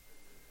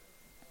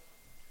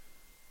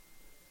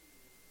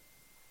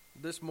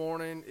this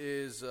morning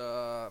is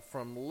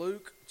from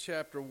Luke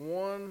chapter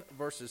 1,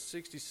 verses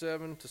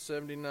 67 to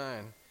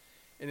 79.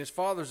 And his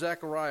father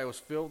Zechariah was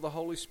filled with the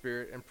Holy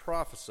Spirit and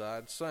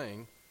prophesied,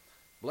 saying,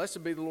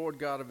 Blessed be the Lord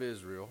God of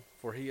Israel,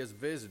 for he has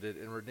visited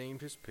and redeemed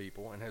his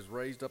people, and has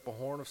raised up a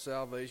horn of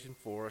salvation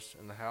for us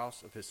in the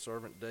house of his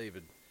servant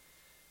David,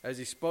 as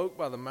he spoke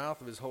by the mouth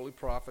of his holy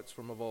prophets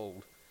from of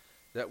old,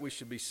 that we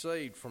should be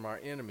saved from our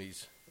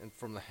enemies and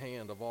from the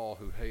hand of all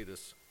who hate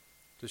us,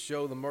 to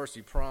show the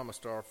mercy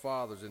promised to our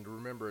fathers, and to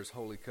remember his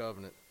holy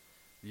covenant,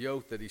 the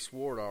oath that he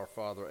swore to our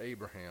father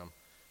Abraham,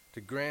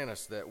 to grant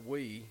us that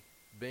we,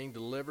 being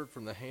delivered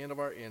from the hand of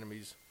our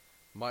enemies,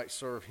 might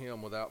serve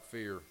him without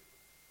fear,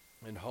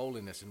 in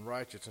holiness and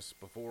righteousness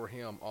before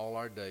him all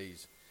our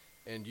days.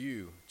 And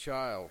you,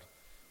 child,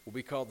 will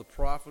be called the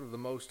prophet of the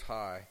Most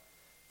High,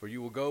 for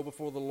you will go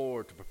before the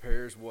Lord to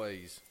prepare his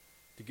ways,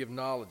 to give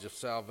knowledge of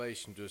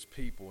salvation to his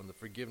people and the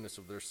forgiveness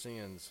of their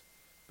sins,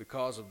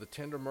 because of the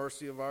tender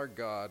mercy of our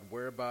God,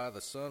 whereby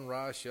the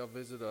sunrise shall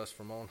visit us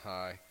from on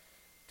high,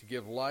 to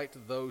give light to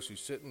those who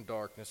sit in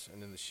darkness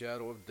and in the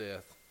shadow of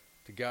death,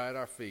 to guide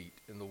our feet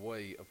in the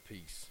way of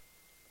peace.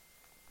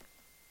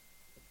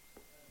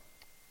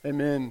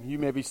 Amen. You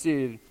may be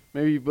seated.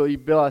 Maybe you be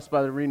blessed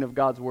by the reading of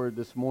God's Word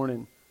this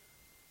morning.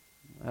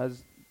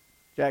 As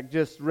Jack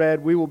just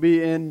read, we will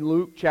be in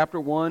Luke chapter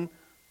 1.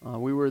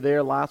 We were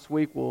there last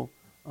week. We'll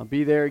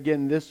be there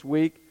again this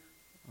week.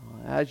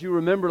 As you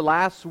remember,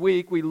 last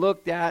week we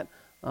looked at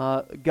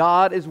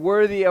God is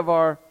worthy of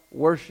our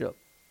worship.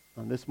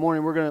 This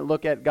morning we're going to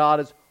look at God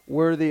is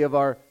worthy of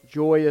our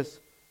joyous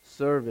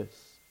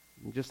service.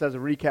 And just as a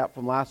recap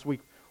from last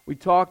week, we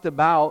talked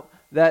about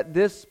that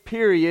this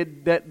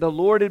period that the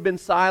Lord had been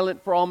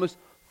silent for almost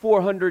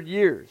 400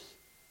 years.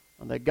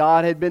 That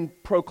God had been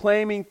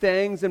proclaiming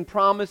things and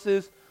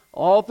promises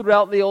all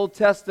throughout the Old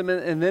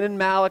Testament, and then in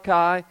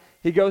Malachi,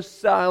 he goes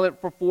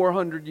silent for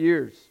 400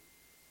 years.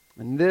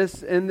 And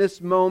in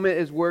this moment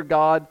is where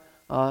God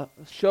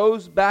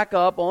shows back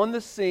up on the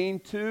scene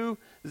to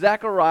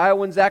Zechariah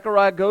when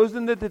Zechariah goes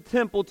into the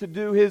temple to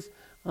do his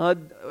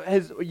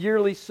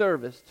yearly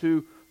service,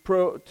 to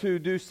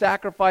do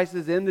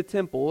sacrifices in the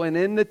temple. And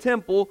in the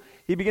temple,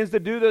 he begins to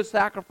do those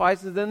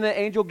sacrifices. Then the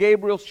angel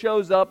Gabriel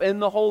shows up in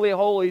the Holy of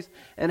Holies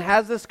and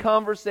has this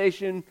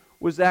conversation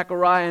with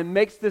Zechariah and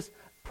makes this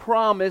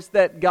promise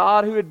that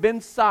God, who had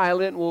been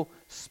silent, will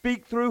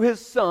speak through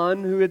his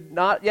son, who had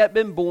not yet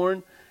been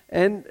born.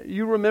 And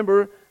you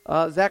remember,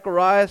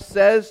 Zechariah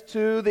says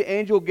to the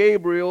angel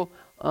Gabriel,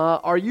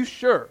 are you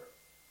sure?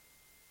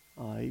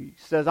 He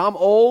says, I'm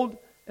old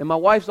and my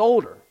wife's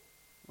older.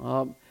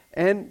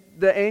 And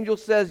the angel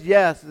says,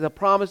 yes, the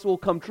promise will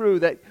come true,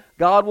 that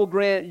God will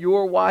grant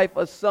your wife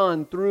a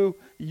son. Through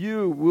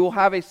you will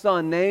have a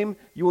son.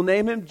 You will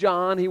name him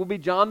John. He will be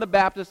John the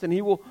Baptist, and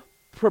he will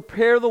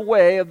prepare the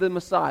way of the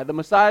Messiah. The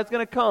Messiah is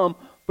going to come,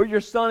 but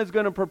your son is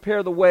going to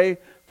prepare the way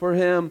for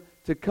him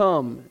to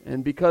come.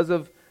 And because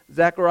of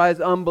Zechariah's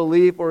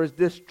unbelief or his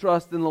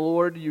distrust in the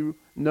Lord, you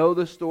know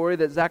the story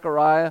that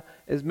Zechariah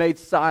is made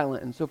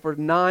silent. And so for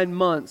 9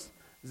 months,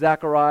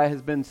 Zechariah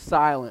has been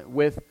silent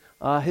with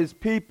his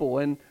people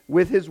and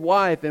with his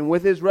wife and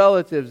with his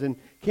relatives, and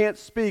can't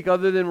speak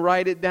other than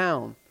write it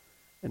down.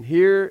 And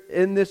here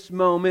in this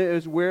moment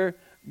is where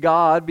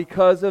God,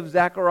 because of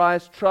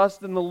Zechariah's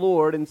trust in the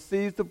Lord and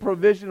sees the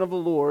provision of the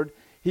Lord,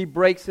 he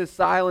breaks his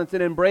silence.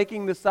 And in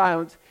breaking the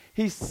silence,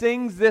 he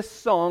sings this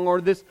song, or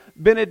this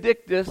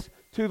Benedictus,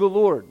 to the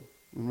Lord.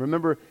 And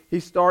remember,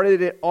 he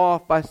started it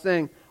off by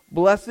saying,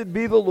 Blessed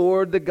be the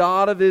Lord, the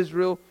God of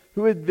Israel,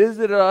 who had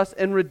visited us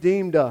and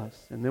redeemed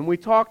us. And then we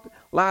talked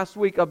last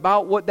week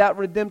about what that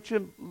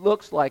redemption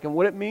looks like and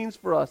what it means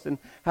for us, and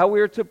how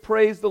we are to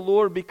praise the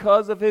Lord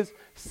because of his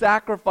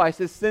sacrifice,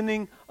 his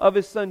sending of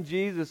his son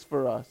Jesus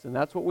for us. And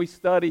that's what we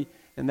study,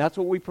 and that's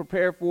what we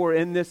prepare for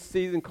in this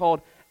season called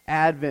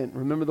Advent.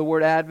 Remember, the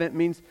word Advent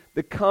means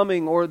the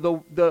coming or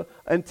the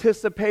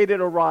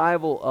anticipated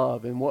arrival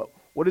of. And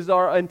what is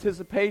our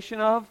anticipation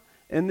of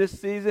in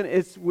this season?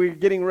 We're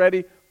getting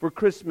ready for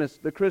Christmas.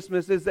 The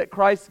Christmas is that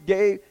Christ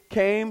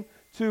came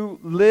to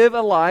live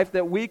a life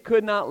that we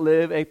could not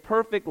live, a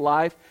perfect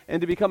life,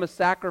 and to become a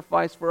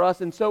sacrifice for us.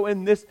 And so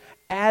in this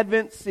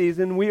Advent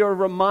season, we are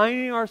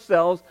reminding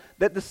ourselves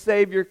that the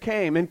Savior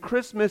came. And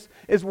Christmas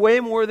is way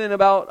more than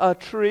about a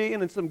tree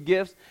and some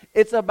gifts.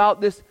 It's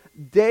about this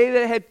day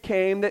that had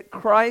came, that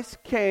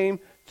Christ came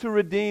to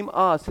redeem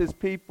us, his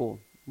people.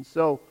 And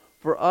so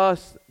for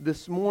us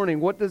this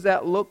morning, what does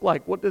that look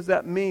like? What does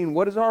that mean?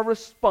 What is our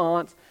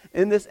response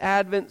in this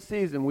Advent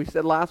season? We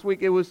said last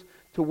week it was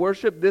to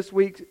worship. This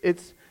week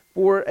it's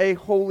for a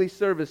holy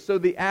service. So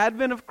the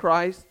Advent of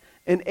Christ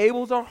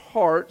enables our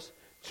hearts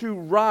to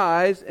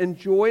rise in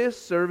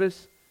joyous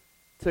service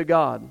to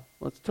God.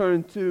 Let's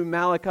turn to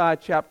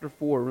Malachi chapter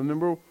 4.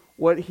 Remember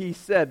what he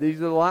said. These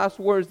are the last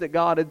words that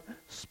God had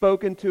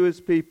spoken to his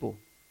people.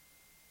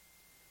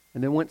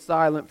 And then went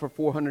silent for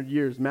 400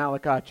 years.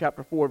 Malachi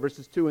chapter 4,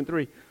 verses 2 and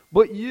 3.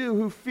 But you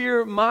who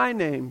fear my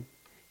name,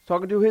 he's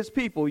talking to his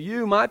people,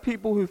 you, my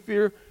people who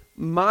fear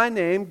my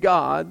name,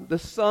 God, the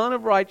Son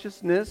of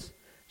righteousness,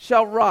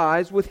 shall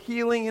rise with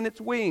healing in its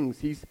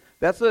wings.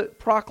 That's a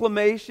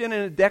proclamation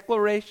and a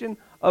declaration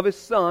of his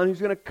Son who's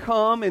going to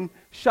come and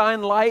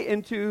shine light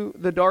into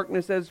the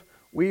darkness, as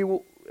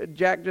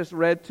Jack just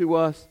read to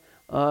us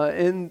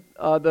in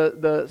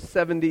the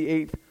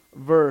 78th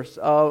verse,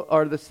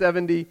 or the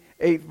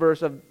 78th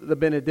verse of the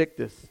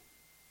Benedictus.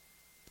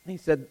 He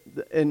said,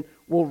 and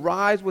will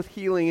rise with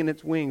healing in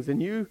its wings,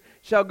 and you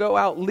shall go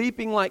out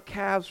leaping like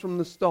calves from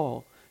the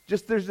stall.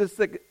 Just there's this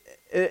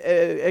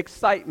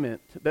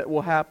excitement that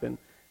will happen.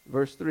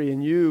 Verse 3,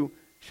 and you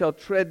shall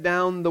tread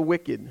down the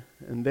wicked,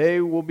 and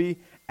they will be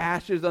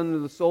ashes under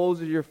the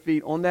soles of your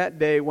feet on that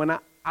day when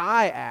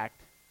I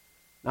act.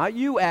 Not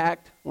you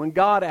act, when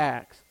God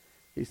acts,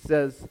 he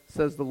says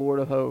the Lord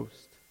of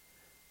hosts.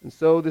 And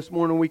so this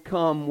morning we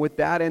come with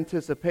that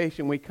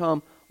anticipation. We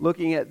come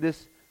looking at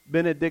this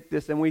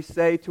Benedictus, and we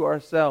say to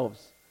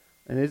ourselves,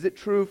 and is it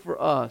true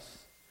for us?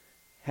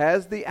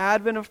 Has the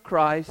advent of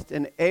Christ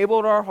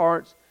enabled our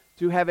hearts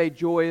to have a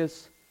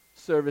joyous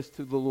service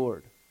to the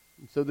Lord?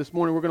 And so this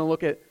morning we're going to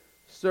look at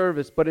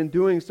service, but in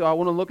doing so I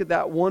want to look at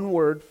that one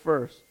word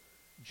first.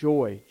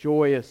 Joy,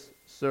 joyous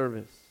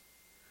service.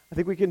 I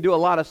think we can do a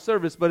lot of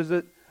service, but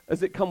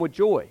does it come with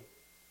joy?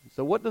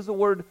 So what does the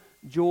word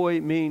joy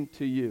mean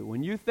to you?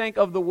 When you think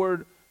of the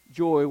word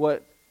joy,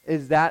 what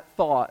is that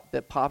thought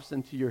that pops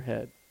into your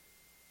head?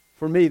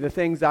 For me, the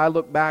things I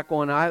look back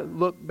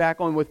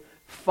on with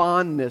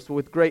fondness,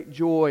 with great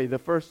joy. The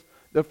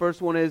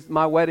first one is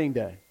my wedding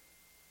day.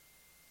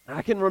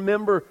 I can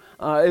remember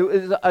it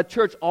was a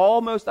church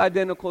almost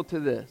identical to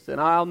this, and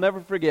I'll never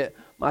forget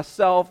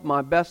myself,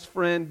 my best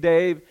friend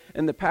Dave,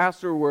 and the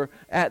pastor were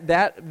at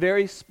that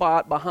very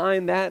spot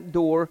behind that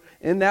door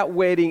in that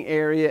waiting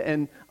area,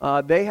 and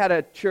they had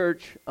a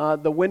church.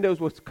 The windows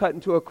was cut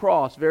into a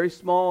cross, very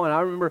small, and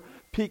I remember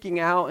peeking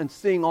out and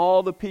seeing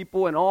all the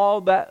people, and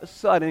all that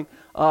sudden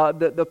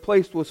the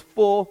place was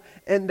full.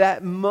 And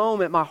that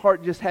moment, my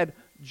heart just had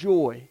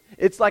joy.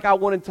 It's like I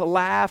wanted to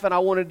laugh and I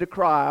wanted to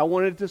cry. I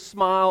wanted to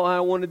smile and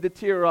I wanted to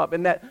tear up.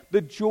 And that the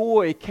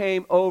joy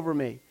came over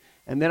me.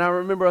 And then I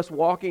remember us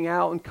walking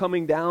out and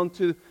coming down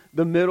to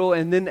the middle,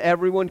 and then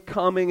everyone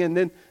coming, and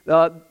then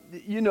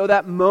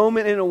that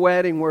moment in a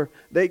wedding where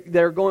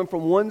they're going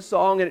from one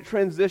song and it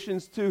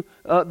transitions to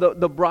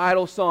the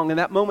bridal song, and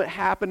that moment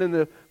happened and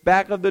the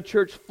back of the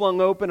church flung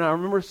open. I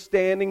remember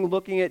standing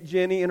looking at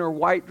Jenny in her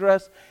white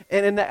dress,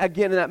 and in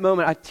that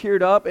moment I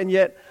teared up, and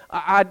yet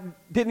I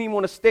didn't even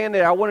want to stand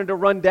there. I wanted to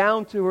run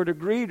down to her to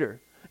greet her.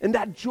 And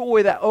that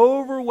joy, that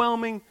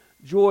overwhelming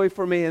joy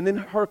for me, and then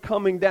her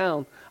coming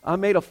down, I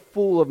made a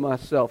fool of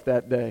myself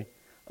that day.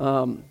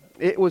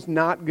 It was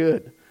not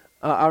good.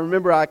 I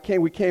remember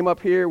we came up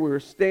here, we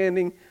were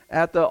standing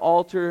at the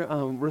altar,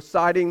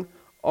 reciting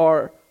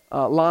our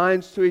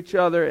lines to each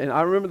other, and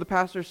I remember the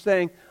pastor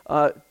saying,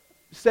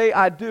 say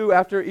I do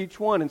after each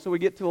one. And so we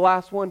get to the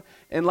last one,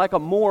 and like a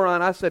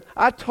moron, I said,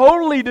 I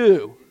totally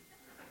do.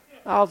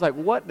 I was like,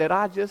 what did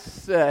I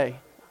just say?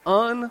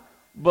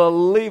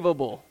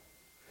 Unbelievable.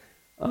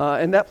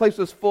 And that place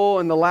was full,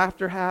 and the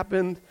laughter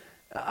happened.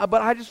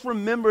 But I just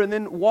remember, and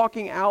then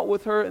walking out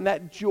with her, and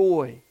that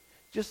joy,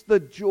 just the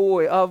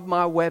joy of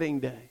my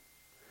wedding day.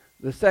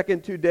 The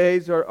second 2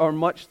 days are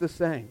much the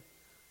same.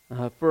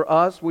 For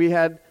us,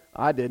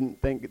 I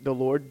didn't, thank the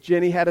Lord.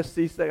 Jenny had a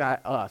C-section.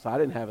 I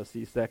didn't have a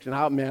C-section.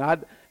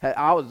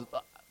 I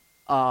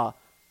was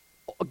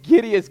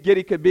giddy as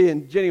giddy could be,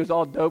 and Jenny was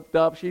all doped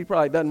up. She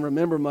probably doesn't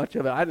remember much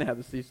of it. I didn't have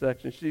the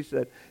C-section. She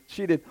said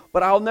she did.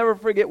 But I'll never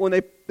forget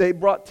when they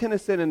brought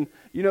Tennyson, and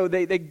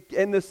they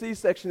in the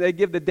C-section they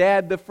give the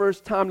dad the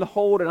first time to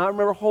hold, and I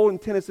remember holding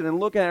Tennyson and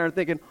looking at her and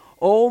thinking,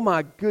 oh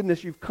my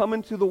goodness, you've come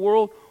into the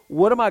world.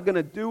 What am I going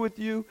to do with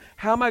you?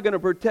 How am I going to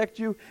protect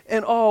you?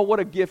 And oh, what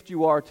a gift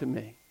you are to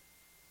me.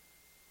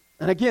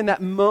 And again,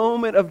 that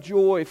moment of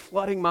joy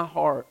flooding my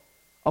heart,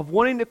 of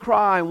wanting to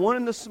cry, and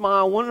wanting to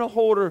smile, wanting to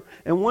hold her,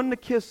 and wanting to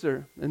kiss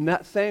her. And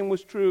that same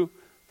was true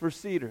for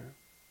Cedar.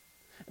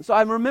 And so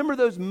I remember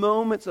those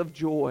moments of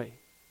joy.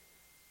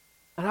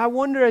 And I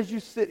wonder, as you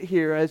sit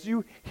here, as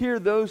you hear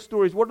those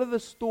stories, what are the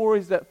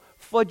stories that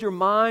flood your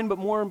mind, but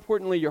more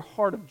importantly, your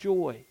heart of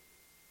joy?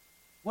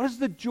 What is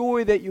the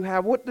joy that you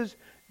have? What does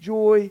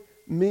joy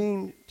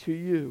mean to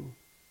you?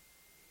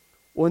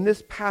 Well, in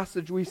this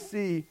passage we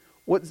see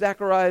what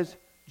Zechariah's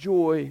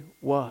joy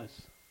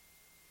was.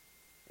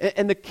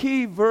 And the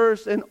key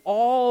verse in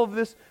all of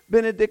this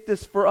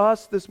Benedictus for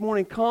us this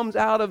morning comes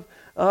out of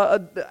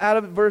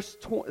verse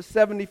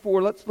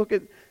 74. Let's look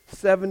at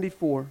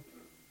 74.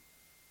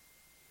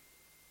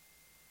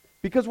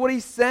 Because what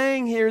he's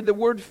saying here, the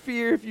word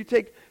fear, if you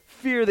take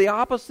fear, the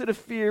opposite of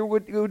fear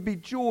would be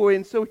joy.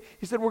 And so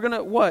he said, we're going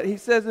to what? He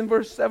says in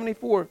verse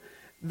 74,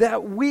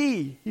 that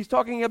he's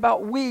talking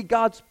about we,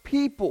 God's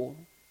people.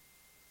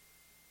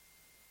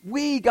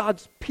 We,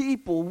 God's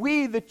people,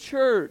 we, the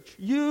church,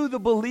 you, the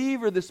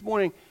believer this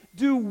morning,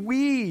 do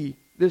we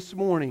this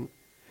morning,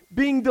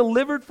 being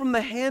delivered from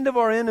the hand of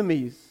our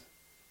enemies,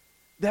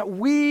 that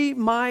we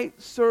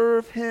might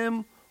serve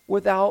him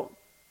without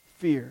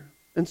fear.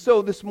 And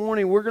so this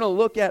morning we're going to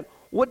look at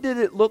what did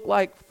it look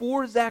like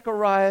for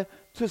Zechariah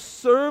to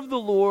serve the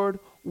Lord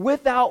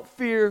without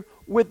fear,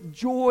 with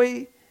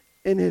joy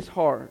in his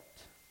heart.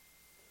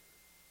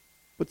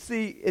 But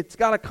see, it's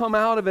got to come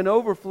out of an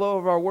overflow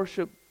of our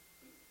worship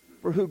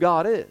for who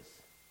God is.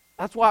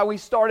 That's why we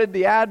started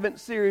the Advent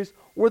series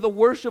with the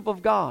worship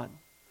of God.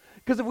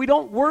 Because if we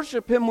don't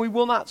worship him, we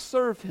will not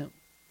serve him.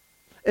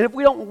 And if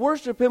we don't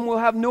worship him, we'll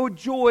have no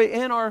joy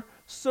in our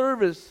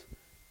service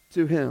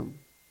to him.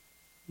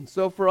 And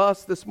so for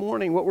us this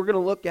morning, what we're going to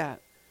look at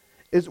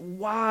is,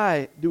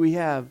 why do we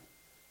have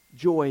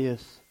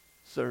joyous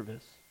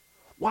service?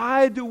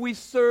 Why do we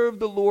serve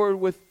the Lord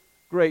with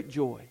great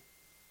joy?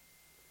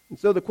 And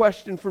so the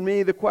question for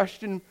me, the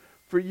question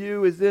for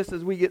you is this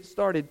as we get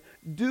started.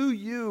 Do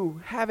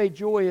you have a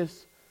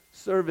joyous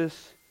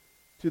service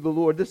to the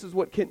Lord? This is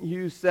what Kent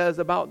Hughes says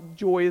about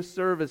joyous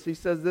service. He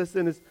says this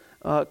in his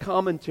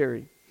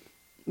commentary.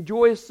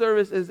 Joyous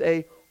service is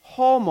a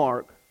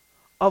hallmark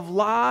of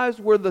lives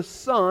where the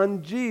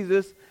Son,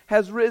 Jesus,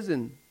 has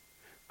risen.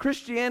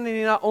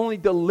 Christianity not only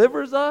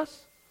delivers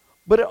us,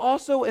 but it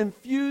also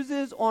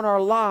infuses on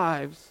our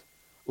lives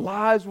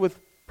with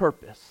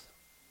purpose.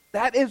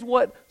 That is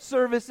what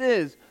service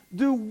is.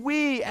 Do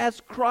we,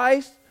 as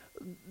Christ's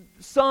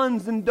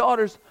sons and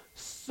daughters,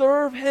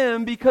 serve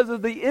him because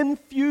of the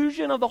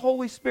infusion of the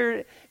Holy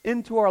Spirit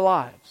into our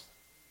lives?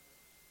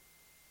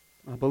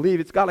 I believe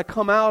it's got to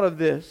come out of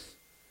this.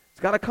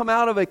 It's got to come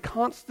out of a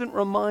constant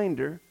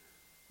reminder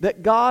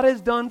that God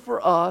has done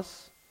for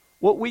us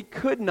what we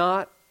could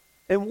not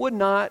and would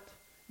not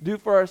do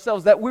for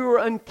ourselves, that we were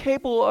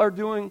incapable of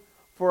doing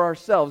for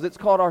ourselves. It's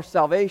called our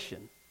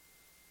salvation.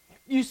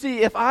 You see,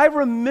 if I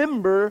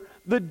remember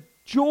the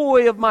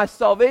joy of my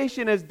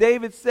salvation, as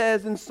David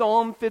says in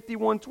Psalm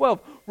 51:12,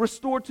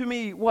 restore to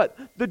me what?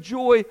 The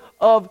joy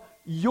of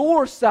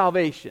your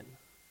salvation.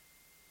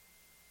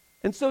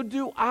 And so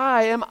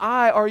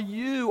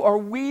are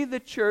we the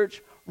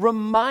church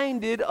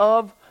reminded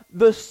of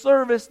the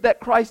service that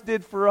Christ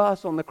did for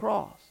us on the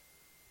cross?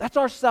 That's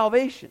our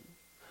salvation.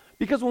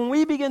 Because when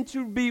we begin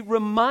to be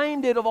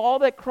reminded of all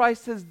that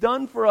Christ has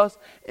done for us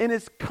in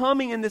his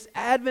coming in this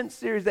Advent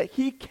series, that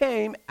he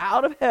came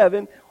out of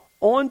heaven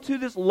onto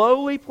this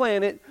lowly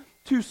planet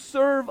to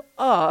serve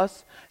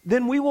us,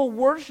 then we will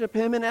worship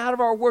him, and out of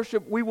our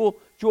worship we will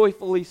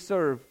joyfully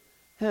serve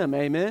him.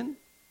 Amen?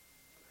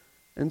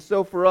 And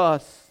so for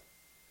us,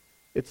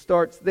 it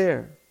starts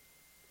there.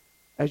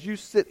 As you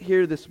sit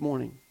here this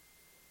morning,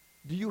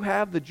 do you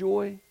have the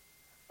joy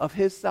of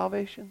his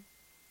salvation?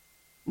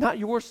 Not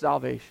your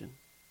salvation,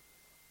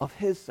 of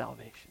his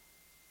salvation.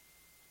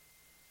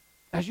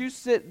 As you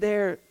sit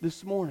there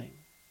this morning,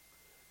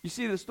 you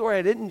see, the story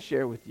I didn't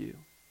share with you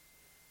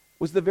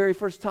was the very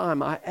first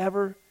time I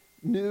ever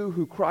knew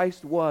who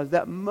Christ was,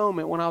 that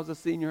moment when I was a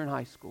senior in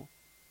high school.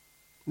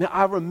 Now,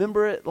 I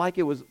remember it like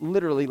it was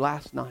literally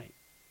last night.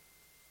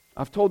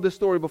 I've told this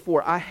story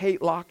before. I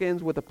hate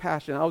lock-ins with a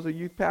passion. I was a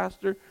youth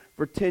pastor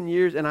for 10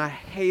 years, and I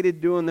hated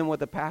doing them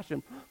with a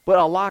passion. But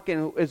a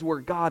lock-in is where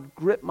God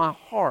gripped my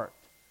heart,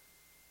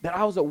 that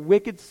I was a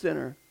wicked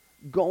sinner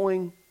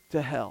going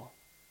to hell.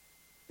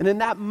 And in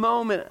that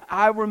moment,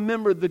 I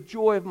remember the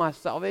joy of my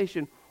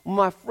salvation.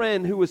 My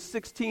friend, who was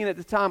 16 at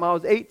the time, I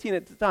was 18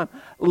 at the time,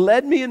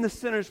 led me in the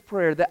sinner's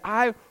prayer that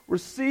I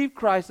received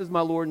Christ as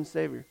my Lord and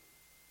Savior.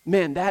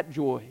 Man, that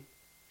joy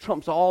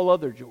trumps all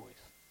other joys.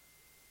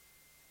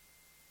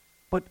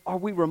 But are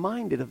we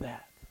reminded of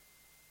that?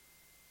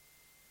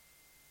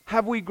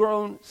 Have we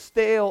grown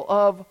stale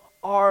of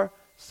our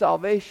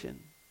salvation?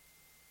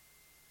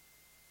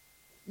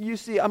 You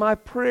see, my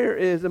prayer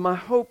is, and my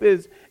hope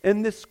is,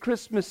 in this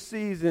Christmas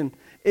season,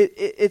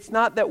 it's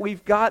not that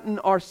we've gotten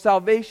our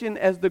salvation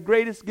as the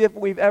greatest gift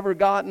we've ever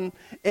gotten,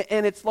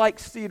 and it's like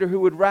Cedar, who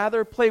would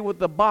rather play with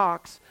the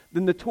box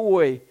than the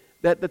toy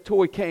that the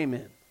toy came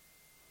in.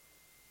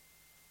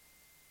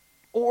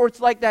 Or it's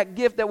like that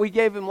gift that we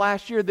gave him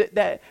last year,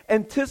 that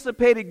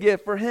anticipated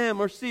gift for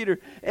him or Cedar.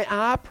 And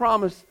I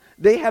promise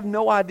they have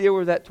no idea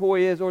where that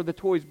toy is, or the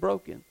toy's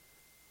broken.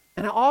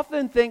 And I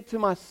often think to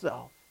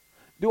myself,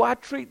 do I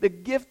treat the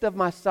gift of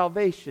my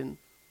salvation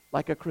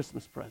like a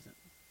Christmas present?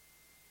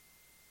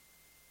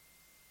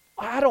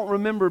 I don't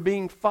remember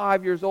being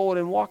 5 years old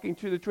and walking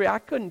to the tree. I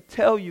couldn't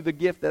tell you the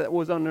gift that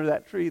was under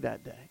that tree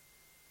that day.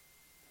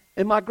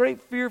 And my great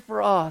fear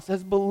for us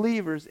as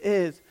believers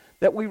is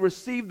that we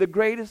receive the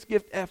greatest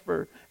gift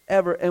ever,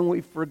 and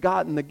we've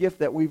forgotten the gift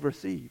that we've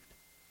received.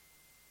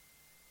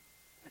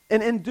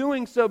 And in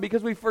doing so,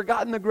 because we've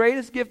forgotten the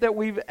greatest gift that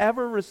we've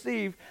ever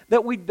received,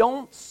 that we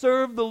don't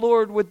serve the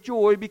Lord with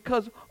joy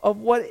because of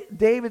what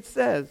David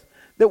says,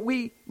 that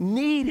we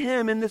need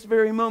him in this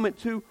very moment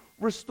to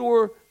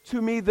restore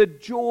to me the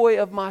joy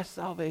of my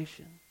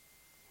salvation.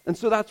 And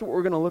so that's what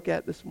we're going to look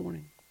at this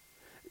morning.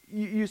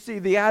 You see,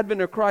 the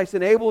advent of Christ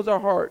enables our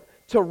heart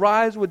to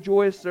rise with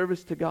joyous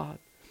service to God.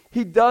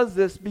 He does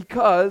this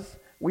because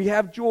we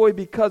have joy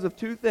because of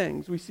two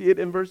things. We see it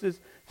in verses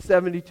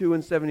 72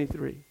 and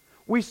 73.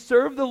 We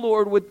serve the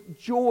Lord with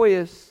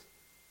joyous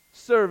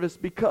service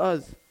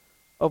because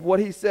of what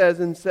he says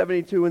in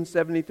 72 and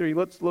 73.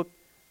 Let's look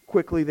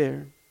quickly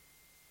there.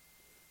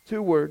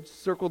 2 words,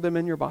 circle them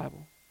in your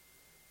Bible.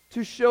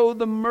 To show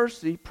the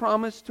mercy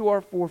promised to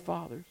our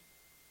forefathers,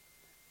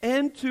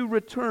 and to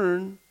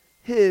return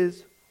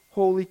His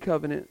holy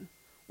covenant.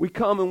 We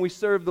come and we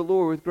serve the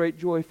Lord with great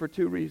joy for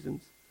 2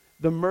 reasons.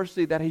 The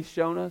mercy that He's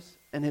shown us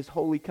and His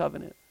holy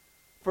covenant.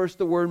 First,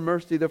 the word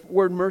mercy. The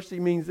word mercy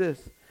means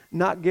this: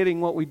 not getting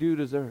what we do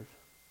deserve.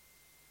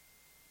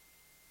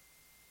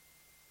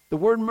 The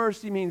word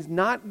mercy means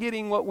not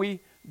getting what we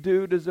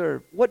do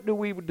deserve. What do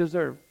we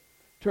deserve?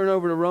 Turn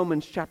over to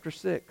Romans chapter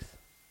 6.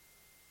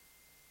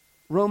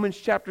 Romans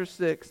chapter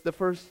 6, the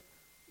first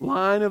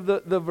line of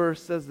the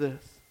verse says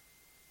this.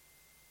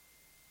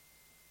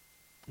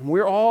 And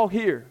we're all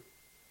here.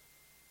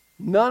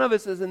 None of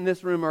us in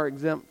this room are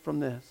exempt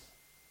from this.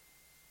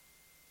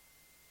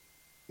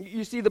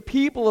 You see, the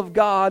people of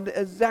God,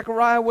 as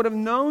Zechariah would have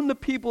known, the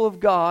people of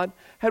God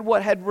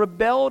had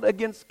rebelled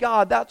against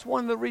God. That's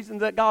one of the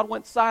reasons that God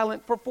went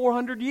silent for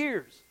 400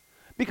 years.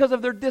 Because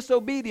of their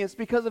disobedience,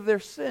 because of their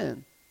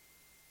sin.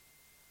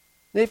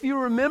 Now, if you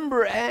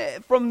remember,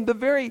 from the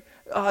very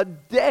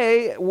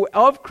day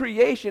of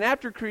creation,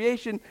 after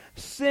creation,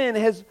 sin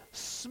has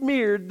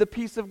smeared the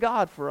peace of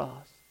God for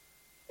us.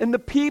 And the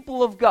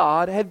people of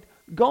God had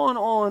gone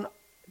on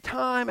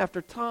time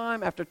after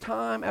time after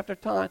time after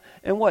time,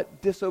 and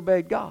what?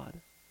 Disobeyed God.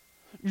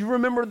 You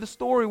remember the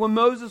story when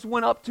Moses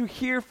went up to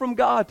hear from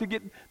God to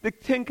get the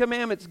 10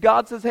 Commandments.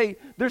 God says, hey,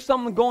 there's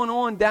something going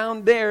on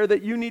down there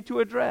that you need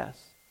to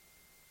address.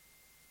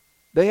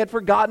 They had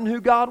forgotten who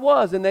God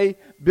was, and they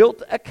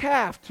built a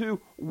calf to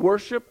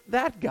worship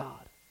that God.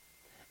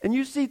 And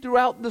you see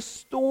throughout the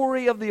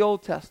story of the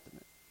Old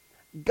Testament,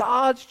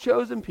 God's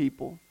chosen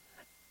people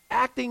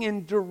acting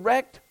in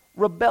direct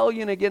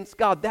rebellion against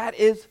God. That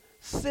is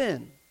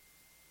sin.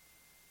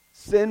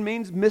 Sin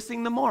means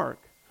missing the mark.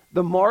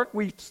 The mark,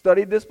 we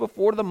studied this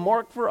before, the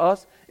mark for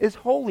us is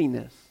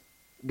holiness.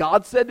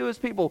 God said to His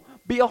people,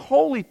 be a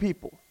holy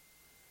people.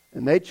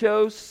 And they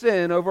chose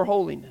sin over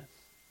holiness.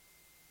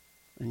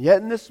 And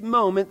yet in this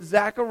moment,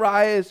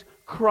 Zechariah is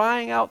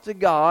crying out to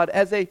God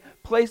as a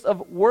place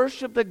of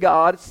worship to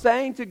God,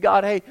 saying to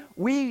God, hey,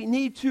 we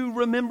need to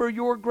remember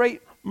your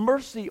great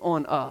mercy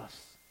on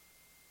us.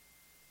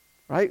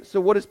 Right?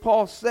 So what does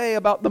Paul say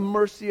about the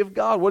mercy of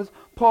God? What does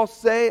Paul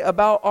say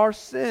about our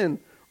sin?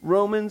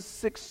 Romans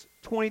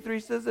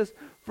 6:23 says this,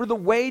 for the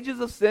wages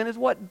of sin is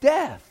what?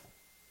 Death.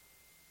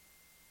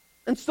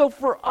 And so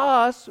for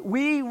us,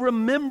 we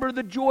remember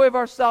the joy of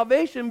our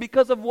salvation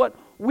because of what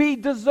we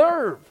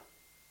deserve.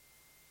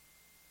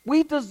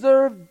 We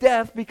deserve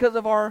death because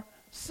of our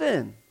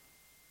sin.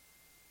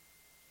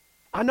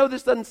 I know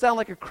this doesn't sound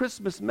like a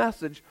Christmas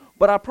message,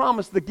 but I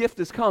promise the gift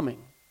is coming.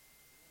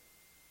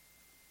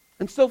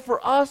 And so for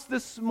us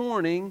this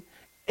morning,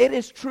 it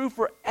is true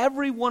for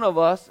every one of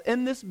us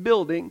in this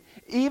building,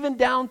 even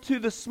down to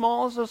the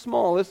smallest of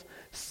smallest,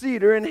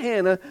 Cedar and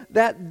Hannah,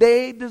 that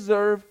they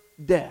deserve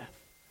death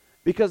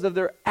because of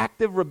their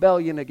active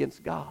rebellion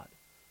against God.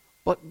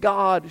 But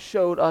God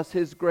showed us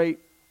His great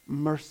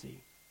mercy.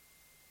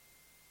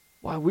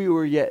 While we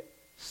were yet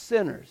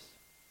sinners,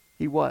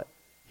 He what?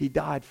 He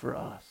died for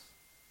us.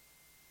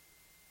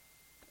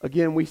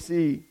 Again, we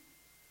see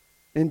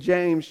in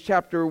James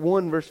chapter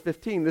 1, verse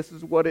 15, this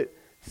is what it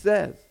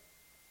says.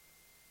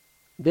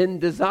 Then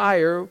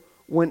desire,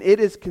 when it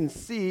is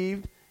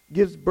conceived,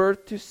 gives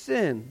birth to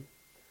sin.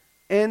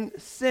 And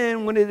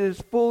sin, when it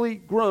is fully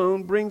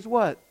grown, brings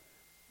what?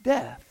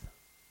 Death.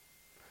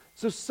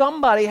 So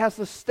somebody has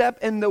to step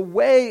in the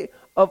way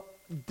of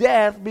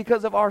death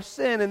because of our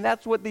sin, and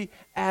that's what the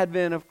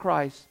advent of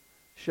Christ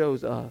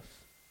shows us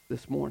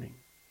this morning.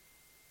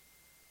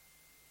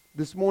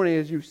 This morning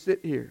as you sit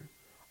here,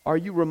 are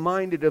you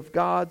reminded of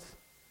God's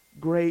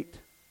great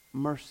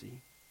mercy?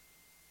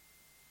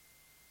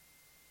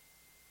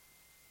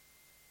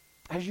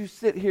 As you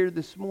sit here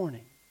this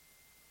morning,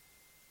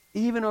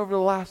 even over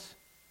the last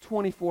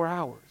 24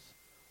 hours,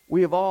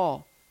 we have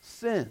all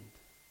sinned.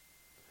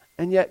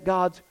 And yet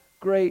God's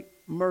great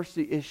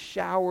mercy is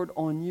showered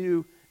on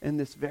you in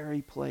this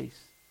very place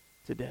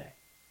today.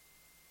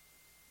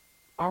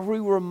 Are we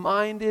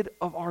reminded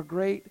of our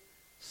great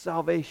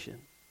salvation?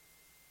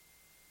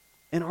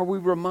 And are we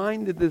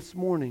reminded this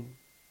morning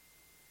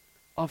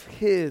of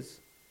His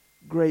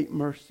great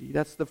mercy?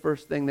 That's the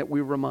first thing that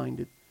we're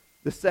reminded.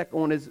 The second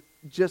one is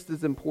just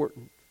as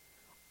important.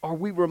 Are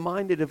we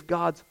reminded of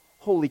God's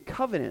holy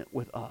covenant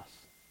with us?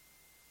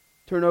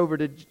 Turn over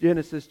to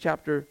Genesis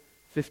chapter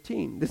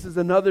 15. This is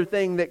another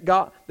thing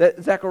that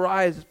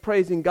Zechariah is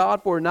praising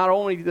God for. Not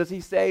only does he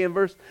say in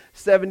verse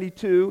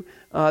 72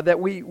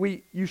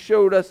 that you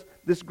showed us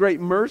this great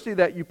mercy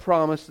that you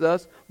promised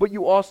us, but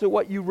you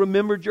also you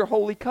remembered your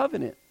holy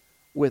covenant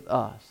with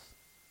us.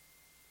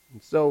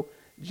 And so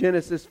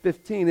Genesis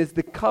 15 is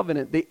the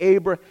covenant, the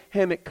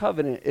Abrahamic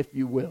covenant, if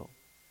you will.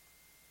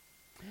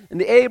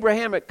 And the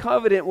Abrahamic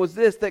covenant was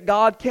this, that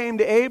God came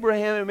to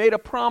Abraham and made a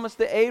promise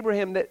to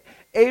Abraham that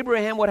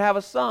Abraham would have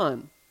a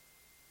son.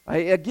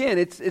 Again,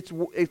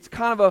 it's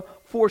kind of a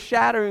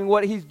foreshadowing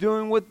what he's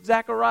doing with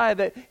Zechariah,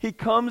 that he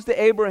comes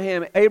to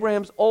Abraham.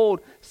 Abraham's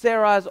old,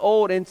 Sarai's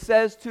old, and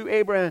says to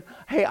Abraham,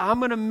 hey, I'm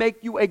going to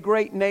make you a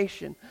great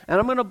nation, and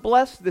I'm going to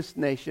bless this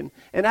nation,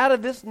 and out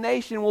of this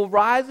nation will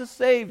rise a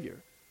Savior.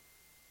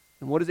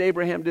 And what does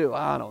Abraham do?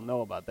 I don't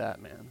know about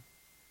that, man.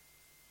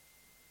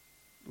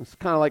 It's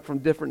kind of like from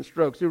Different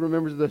Strokes. Who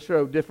remembers the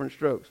show Different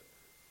Strokes?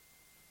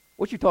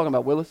 What you talking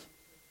about, Willis?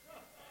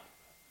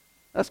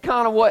 That's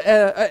kind of what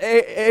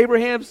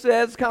Abraham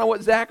says, kind of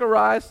what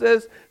Zechariah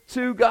says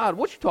to God.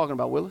 What you talking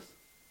about, Willis?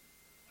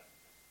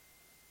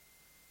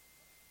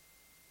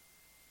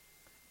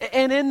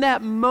 And in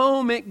that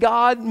moment,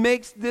 God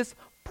makes this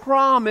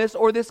promise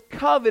or this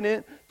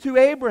covenant to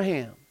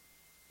Abraham.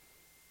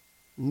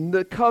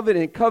 The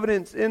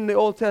covenants in the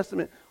Old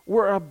Testament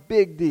were a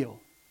big deal.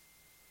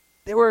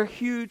 They were a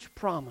huge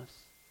promise.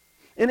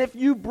 And if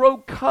you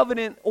broke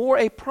covenant or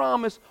a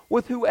promise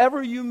with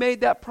whoever you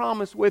made that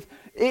promise with,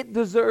 it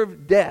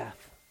deserved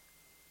death.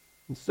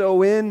 And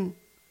so in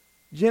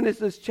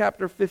Genesis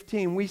chapter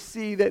 15, we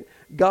see that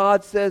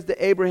God says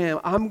to Abraham,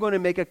 I'm going to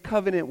make a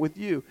covenant with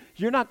you.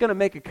 You're not going to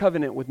make a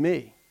covenant with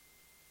me.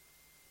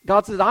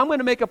 God says, I'm going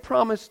to make a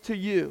promise to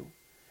you.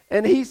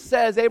 And he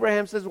says,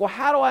 Abraham says, well,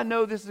 how do I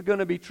know this is going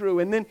to be true?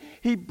 And then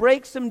he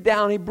breaks him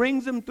down. He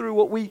brings him through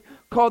what we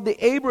call the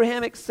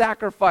Abrahamic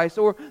sacrifice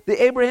or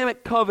the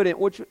Abrahamic covenant,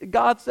 which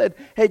God said,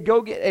 hey,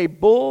 go get a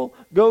bull,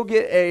 go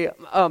get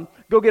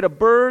a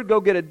bird, go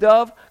get a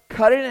dove,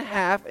 cut it in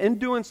half. In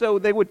doing so,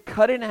 they would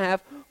cut it in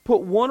half,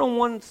 put one on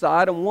one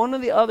side and one on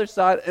the other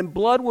side, and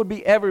blood would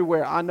be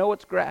everywhere. I know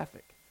it's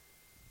graphic,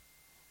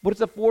 but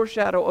it's a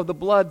foreshadow of the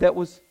blood that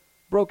was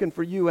broken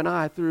for you and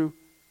I through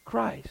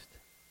Christ.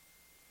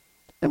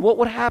 And what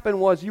would happen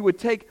was you would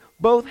take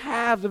both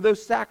halves of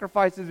those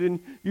sacrifices and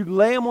you'd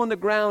lay them on the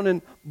ground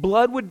and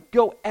blood would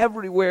go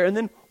everywhere. And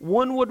then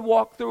one would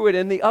walk through it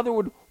and the other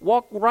would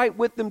walk right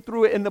with them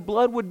through it and the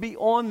blood would be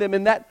on them.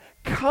 And that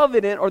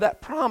covenant or that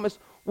promise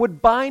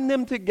would bind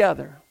them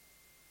together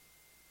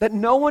that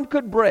no one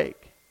could break.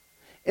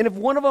 And if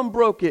one of them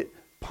broke it,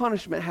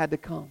 punishment had to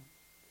come.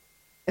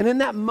 And in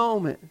that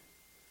moment,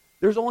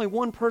 there's only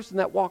one person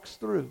that walks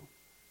through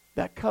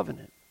that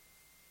covenant.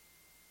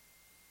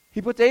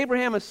 He puts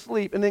Abraham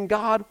asleep, and then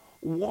God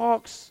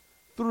walks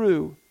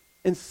through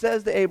and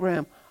says to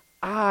Abraham,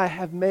 I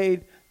have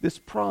made this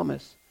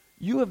promise.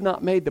 You have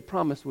not made the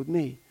promise with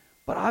me,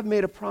 but I've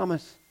made a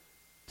promise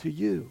to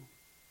you.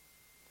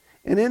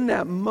 And in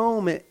that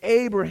moment,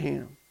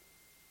 Abraham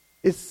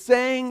is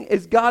saying,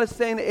 as God is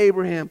saying to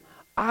Abraham,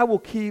 I will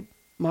keep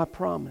my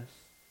promise.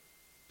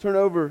 Turn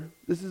over.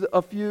 This is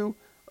a few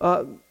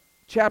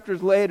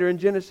chapters later in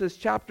Genesis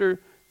chapter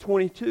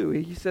 22.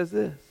 He says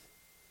this.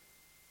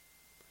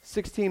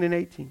 16 and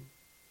 18.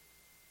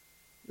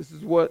 This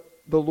is what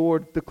the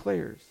Lord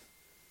declares.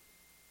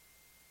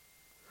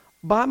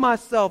 By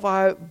myself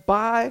I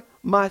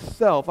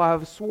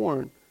have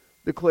sworn,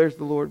 declares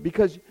the Lord,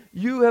 because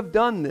you have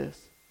done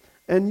this,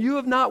 and you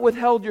have not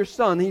withheld your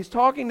son. He's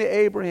talking to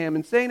Abraham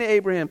and saying to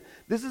Abraham,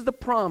 this is the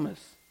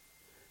promise,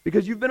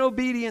 because you've been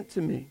obedient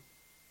to me.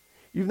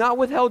 You've not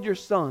withheld your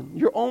son,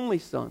 your only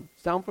son.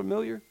 Sound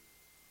familiar?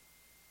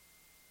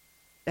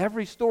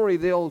 Every story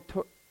of the Old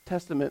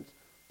Testament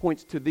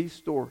points to the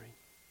story.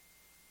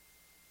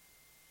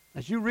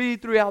 As you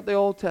read throughout the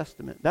Old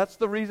Testament, that's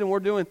the reason we're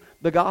doing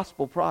the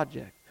Gospel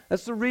Project.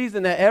 That's the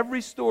reason that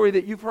every story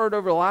that you've heard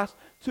over the last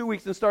 2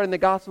 weeks and starting the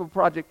Gospel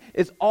Project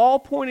is all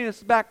pointing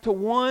us back to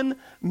one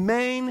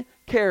main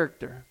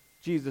character,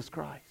 Jesus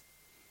Christ.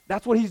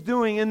 That's what he's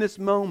doing in this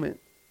moment.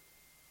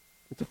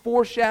 It's a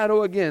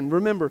foreshadow again.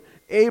 Remember,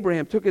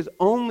 Abraham took his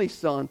only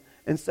son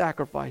and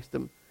sacrificed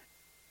him.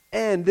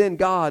 And then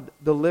God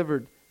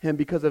delivered him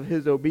because of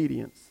his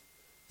obedience.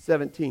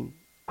 17,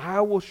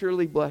 I will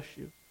surely bless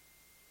you.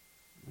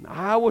 And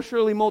I will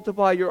surely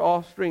multiply your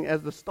offspring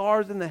as the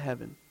stars in the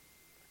heaven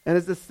and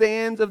as the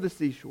sands of the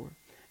seashore.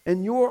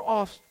 And your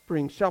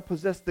offspring shall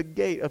possess the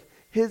gate of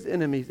his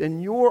enemies.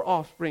 And your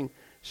offspring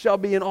shall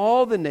be in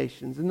all the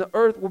nations. And the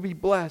earth will be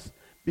blessed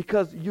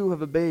because you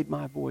have obeyed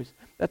my voice.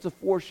 That's a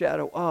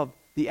foreshadow of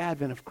the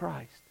advent of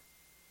Christ.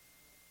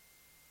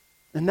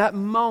 In that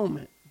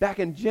moment, back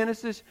in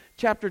Genesis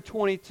chapter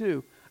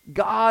 22,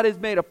 God has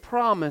made a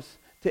promise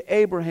to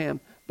Abraham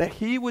that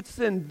he would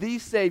send the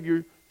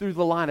Savior through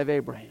the line of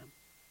Abraham.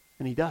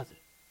 And he does it.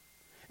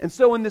 And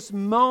so in this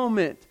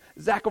moment,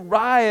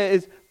 Zechariah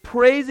is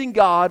praising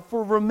God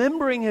for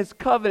remembering his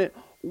covenant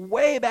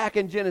way back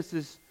in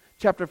Genesis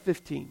chapter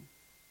 15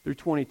 through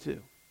 22.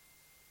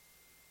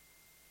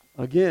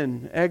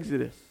 Again,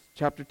 Exodus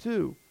chapter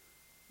 2,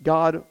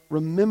 God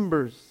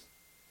remembers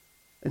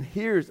and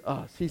hears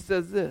us. He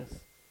says this.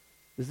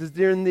 This is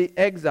during the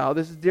exile.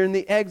 This is during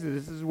the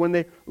Exodus. This is when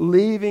they're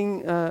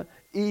leaving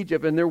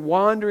Egypt and they're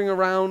wandering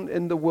around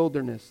in the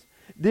wilderness.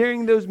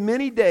 During those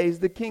many days,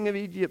 the king of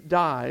Egypt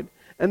died,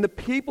 and the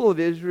people of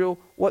Israel,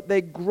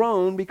 they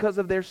groaned because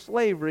of their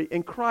slavery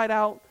and cried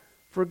out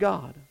for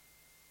God.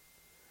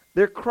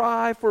 Their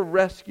cry for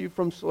rescue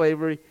from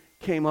slavery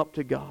came up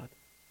to God.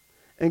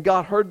 And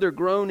God heard their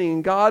groaning.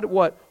 And God,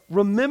 what?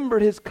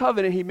 Remembered his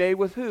covenant he made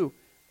with who?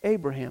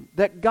 Abraham.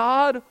 That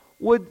God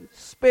would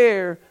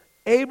spare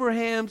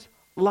Abraham's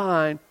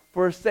line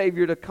for a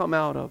Savior to come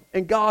out of.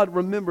 And God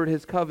remembered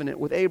his covenant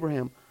with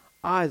Abraham,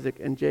 Isaac,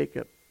 and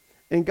Jacob.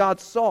 And God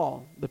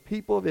saw the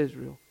people of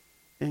Israel,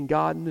 and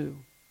God knew.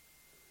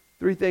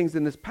 3 things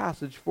in this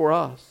passage for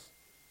us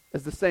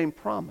as the same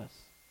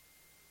promise.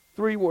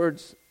 3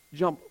 words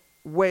jump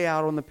way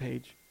out on the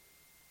page.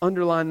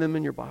 Underline them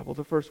in your Bible.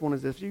 The first one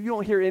is this. If you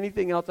don't hear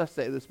anything else I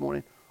say this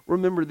morning,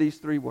 remember these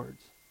 3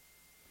 words.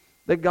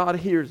 That God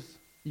hears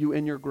you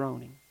in your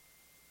groaning.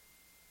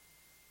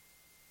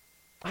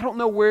 I don't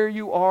know where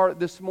you are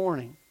this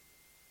morning,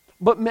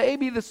 but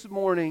maybe this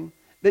morning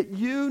that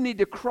you need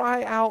to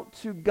cry out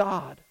to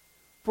God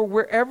for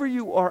wherever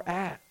you are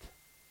at.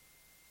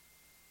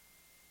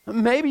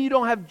 Maybe you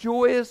don't have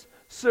joyous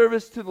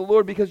service to the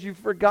Lord because you've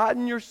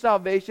forgotten your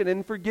salvation,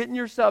 and forgetting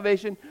your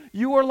salvation,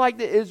 you are like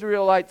the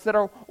Israelites that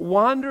are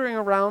wandering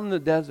around in the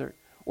desert.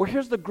 Well,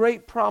 here's the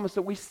great promise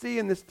that we see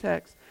in this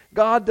text.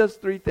 God does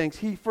 3 things.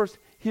 He first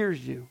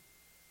hears you.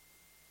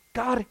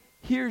 God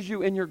hears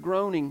you in your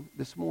groaning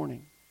this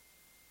morning.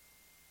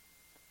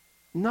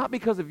 Not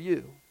because of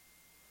you,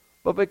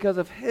 but because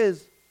of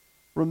his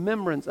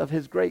remembrance of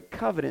his great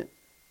covenant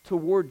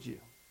towards you.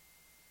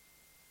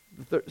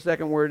 The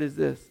second word is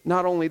this.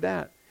 Not only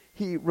that,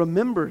 he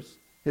remembers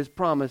his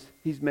promise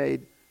he's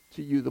made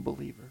to you, the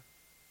believer.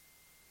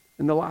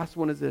 And the last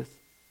one is this.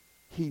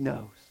 He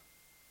knows.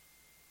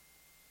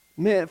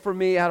 Man, for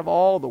me, out of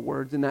all the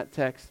words in that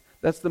text,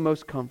 that's the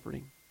most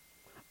comforting.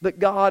 That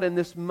God in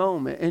this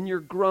moment, and you're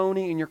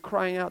groaning and you're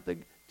crying out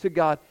to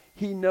God,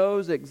 he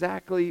knows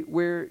exactly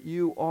where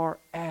you are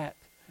at.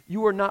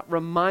 You are not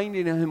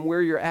reminding him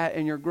where you're at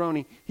and you're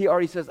groaning. He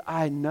already says,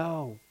 I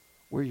know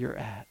where you're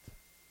at.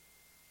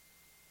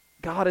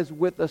 God is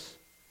with us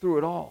through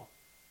it all.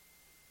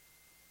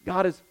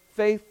 God is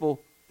faithful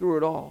through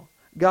it all.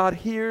 God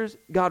hears,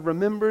 God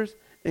remembers,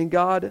 and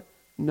God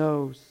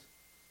knows.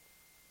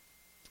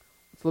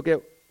 Let's look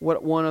at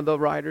what one of the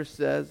writers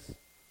says.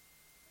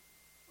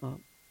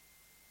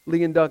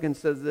 Ligon Duncan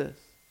says this.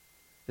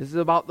 This is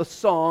about the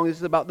song. This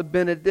is about the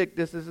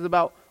Benedictus. This is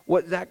about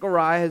what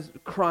Zechariah is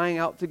crying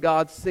out to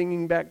God,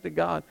 singing back to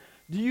God.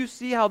 Do you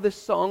see how this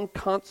song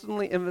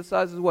constantly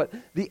emphasizes what?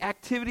 The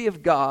activity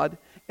of God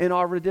in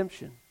our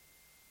redemption.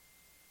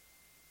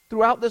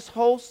 Throughout this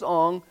whole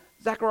song,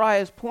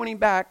 Zechariah is pointing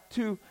back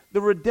to the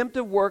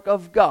redemptive work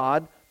of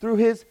God through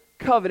his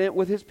covenant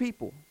with his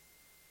people.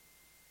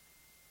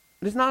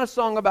 It is not a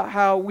song about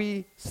how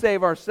we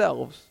save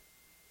ourselves.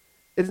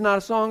 It is not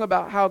a song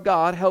about how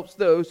God helps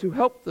those who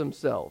help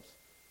themselves.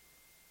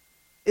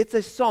 It's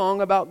a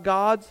song about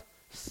God's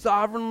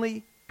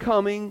sovereignly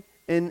coming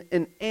in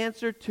an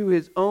answer to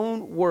his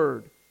own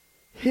word,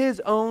 his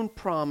own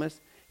promise,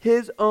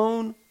 his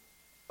own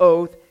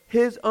oath,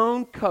 his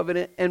own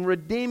covenant, and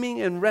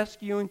redeeming and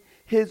rescuing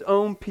his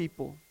own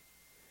people.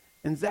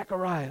 And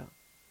Zechariah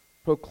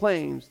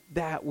proclaims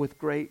that with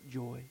great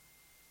joy.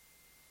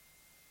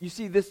 You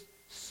see, this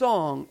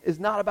song is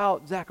not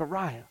about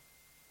Zechariah.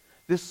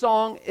 This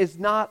song is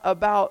not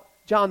about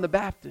John the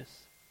Baptist.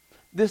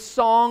 This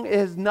song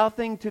has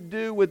nothing to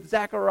do with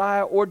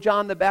Zechariah or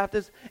John the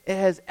Baptist. It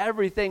has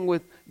everything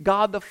with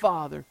God the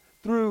Father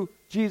through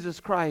Jesus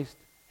Christ,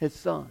 his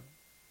Son.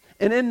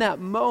 And in that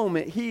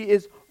moment, he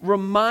is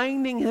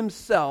reminding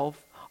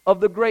himself of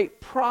the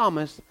great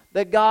promise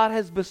that God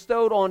has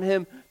bestowed on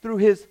him through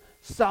his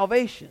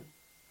salvation.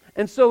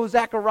 And so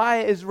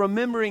Zechariah is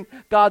remembering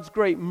God's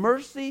great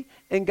mercy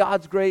and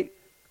God's great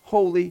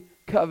holy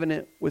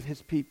covenant with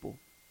his people.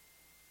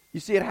 You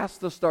see, it has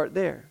to start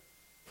there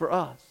for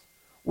us.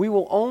 We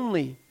will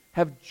only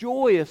have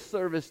joyous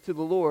service to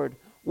the Lord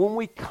when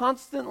we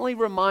constantly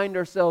remind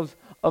ourselves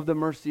of the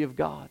mercy of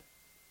God.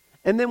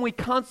 And then we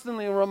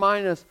constantly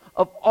remind us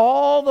of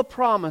all the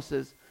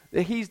promises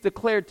that he's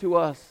declared to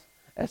us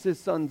as his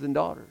sons and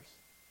daughters.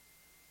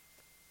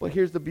 But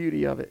here's the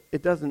beauty of it.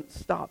 It doesn't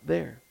stop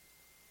there.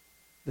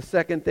 The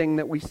second thing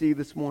that we see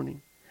this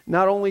morning.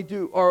 Not only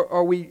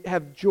are we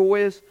have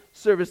joyous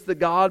service to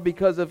God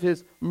because of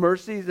his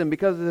mercies and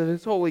because of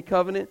his holy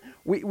covenant,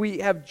 we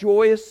have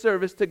joyous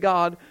service to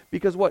God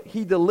because what?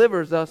 He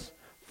delivers us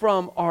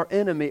from our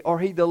enemy, or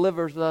he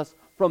delivers us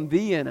from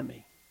the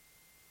enemy.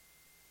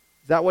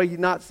 Is that what he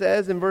not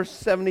says in verse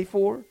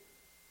 74?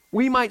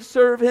 We might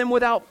serve him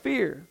without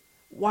fear.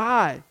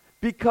 Why?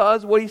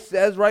 Because what he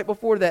says right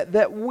before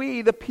that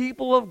we, the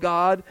people of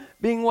God,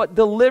 being what?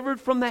 Delivered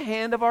from the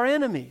hand of our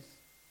enemies.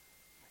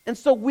 And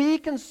so we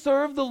can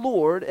serve the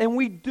Lord, and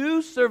we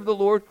do serve the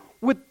Lord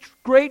with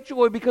great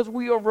joy because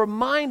we are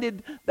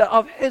reminded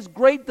of his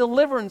great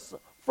deliverance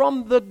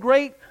from the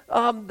great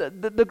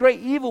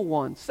evil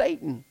one,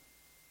 Satan.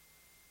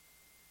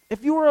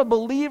 If you are a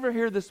believer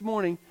here this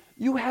morning,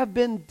 you have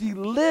been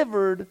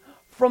delivered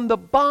from the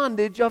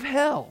bondage of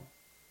hell.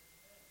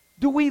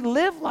 Do we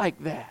live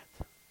like that?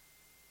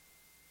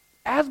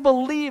 As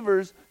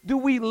believers, do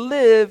we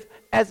live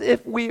as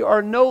if we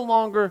are no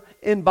longer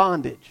in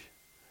bondage?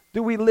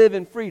 Do we live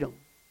in freedom?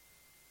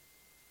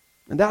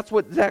 And that's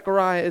what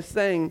Zechariah is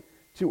saying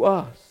to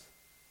us.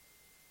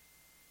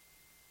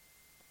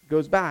 It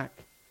goes back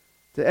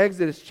to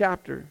Exodus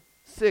chapter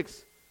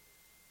 6,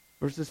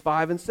 verses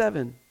 5 and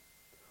 7.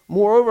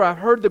 Moreover, I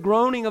heard the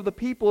groaning of the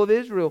people of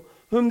Israel,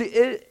 whom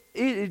the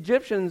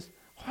Egyptians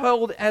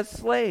held as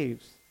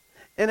slaves.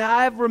 And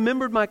I have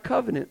remembered my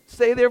covenant.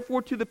 Say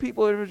therefore to the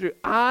people of Israel,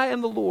 I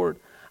am the Lord.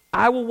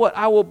 I will what?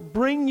 I will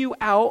bring you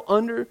out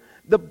under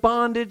the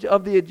bondage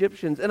of the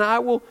Egyptians, and I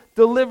will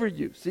deliver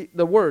you. See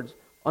the words,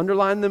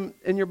 underline them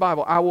in your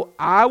Bible.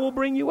 I will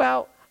bring you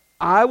out.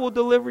 I will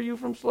deliver you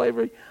from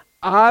slavery.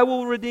 I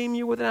will redeem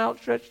you with an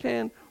outstretched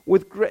hand,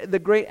 with the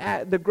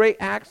great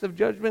acts of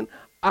judgment.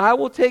 I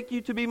will take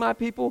you to be my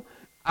people.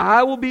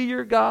 I will be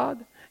your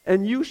God,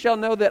 and you shall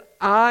know that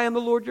I am the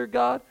Lord your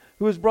God,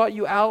 who has brought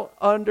you out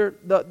under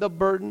the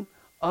burden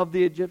of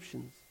the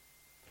Egyptians.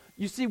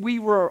 You see, we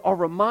are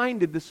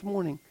reminded this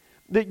morning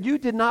that you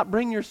did not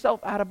bring yourself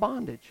out of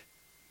bondage.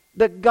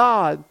 That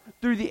God,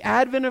 through the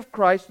advent of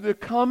Christ, through the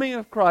coming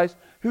of Christ,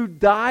 who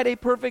died a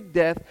perfect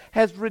death,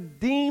 has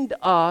redeemed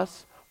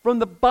us from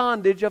the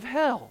bondage of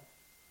hell.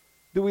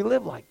 Do we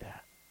live like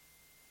that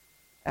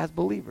as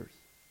believers?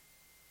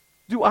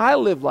 Do I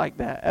live like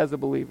that as a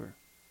believer?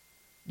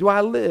 Do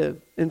I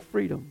live in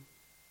freedom?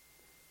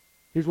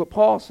 Here's what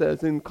Paul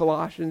says in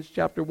Colossians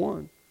chapter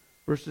 1,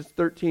 verses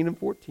 13 and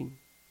 14.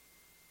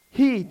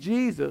 He,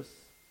 Jesus,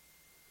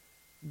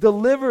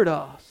 delivered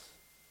us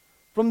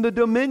from the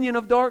dominion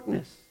of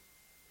darkness.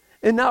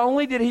 And not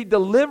only did he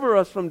deliver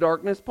us from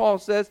darkness, Paul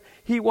says,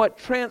 he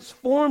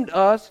transformed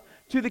us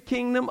to the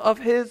kingdom of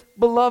his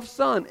beloved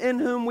Son, in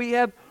whom we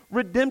have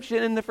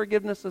redemption in the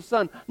forgiveness of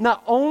sin.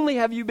 Not only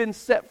have you been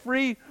set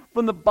free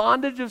from the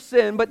bondage of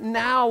sin, but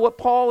now what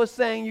Paul is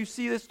saying, you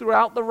see this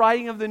throughout the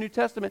writing of the New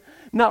Testament,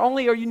 not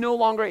only are you no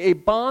longer a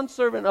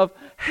bondservant of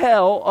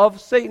hell,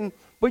 of Satan,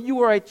 but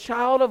you are a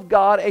child of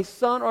God, a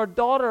son or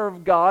daughter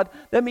of God.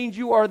 That means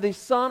you are the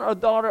son or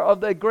daughter of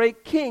the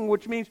great king,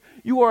 which means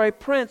you are a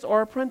prince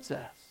or a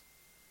princess.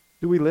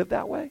 Do we live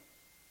that way?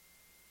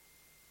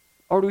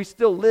 Or do we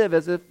still live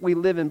as if we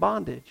live in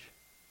bondage?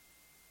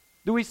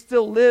 Do we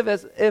still live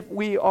as if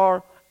we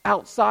are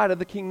outside of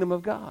the kingdom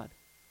of God?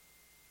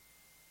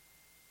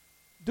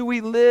 Do we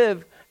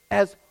live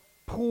as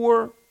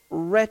poor,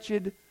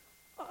 wretched,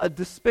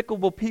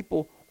 despicable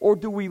people? Or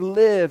do we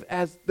live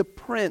as the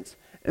prince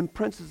and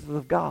princesses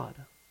of God?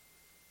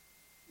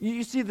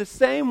 You see, the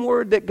same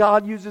word that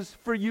God uses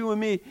for you and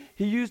me,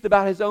 he used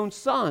about his own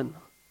son.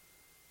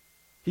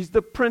 He's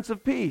the Prince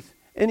of Peace.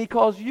 And he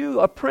calls you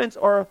a prince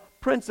or a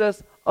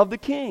princess of the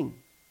king.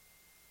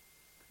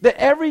 That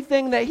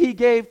everything that he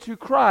gave to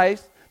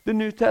Christ, the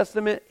New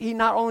Testament, he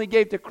not only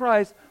gave to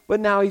Christ, but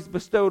now he's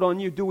bestowed on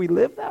you. Do we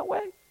live that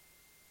way?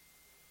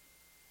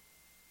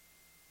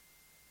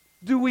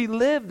 Do we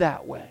live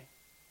that way?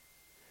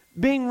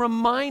 Being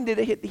reminded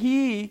that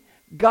he,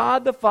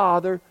 God the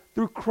Father,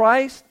 through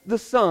Christ the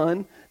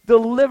Son,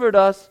 delivered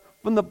us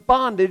from the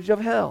bondage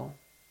of hell,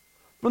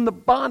 from the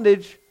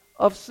bondage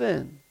of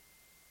sin.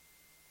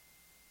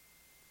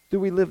 Do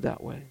we live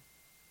that way?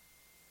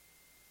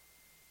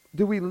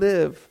 Do we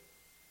live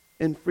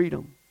in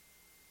freedom?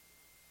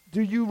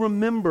 Do you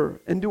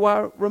remember, and do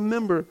I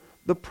remember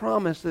the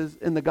promises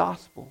in the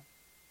gospel?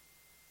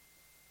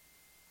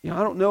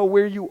 I don't know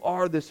where you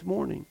are this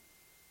morning.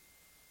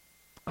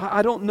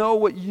 I don't know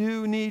what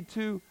you need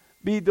to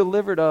be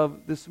delivered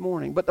of this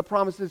morning, but the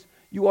promise is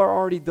you are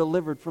already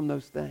delivered from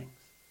those things.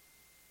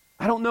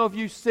 I don't know if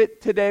you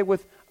sit today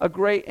with a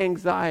great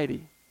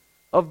anxiety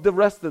of the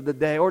rest of the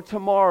day or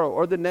tomorrow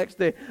or the next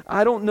day.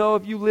 I don't know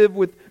if you live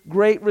with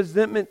great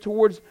resentment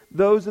towards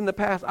those in the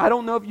past. I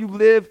don't know if you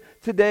live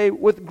today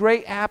with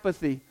great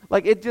apathy,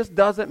 like it just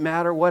doesn't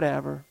matter,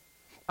 whatever.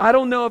 I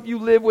don't know if you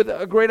live with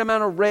a great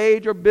amount of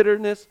rage or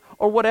bitterness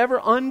or whatever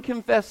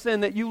unconfessed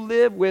sin that you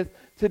live with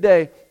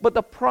today. But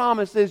the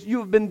promise is you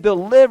have been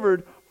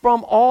delivered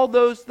from all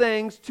those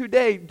things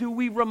today. Do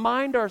we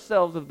remind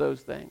ourselves of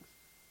those things?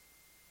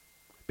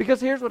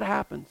 Because here's what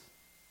happens.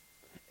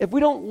 If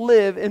we don't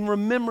live in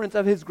remembrance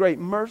of his great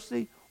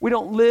mercy, we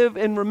don't live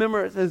in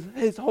remembrance of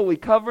his holy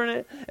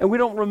covenant, and we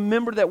don't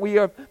remember that we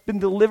have been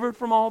delivered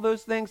from all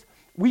those things,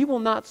 we will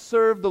not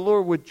serve the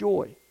Lord with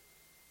joy.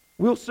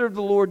 We'll serve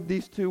the Lord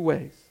these two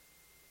ways.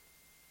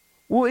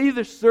 We'll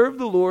either serve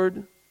the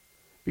Lord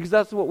because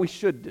that's what we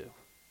should do.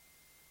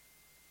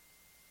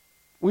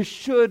 We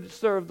should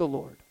serve the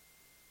Lord.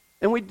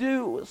 And we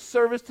do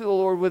service to the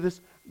Lord with this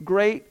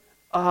great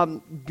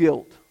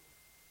guilt.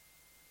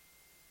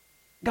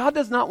 God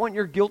does not want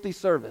your guilty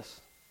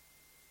service.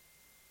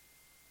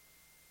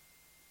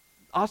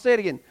 I'll say it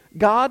again.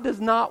 God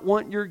does not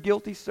want your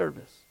guilty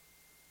service.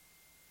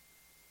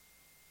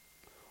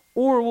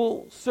 Or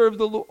we'll serve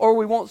the or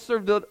we won't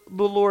serve the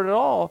Lord at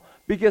all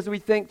because we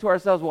think to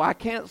ourselves, well, I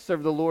can't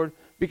serve the Lord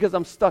because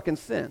I'm stuck in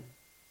sin.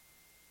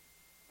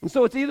 And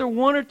so it's either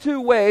one or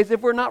two ways.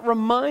 If we're not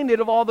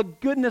reminded of all the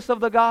goodness of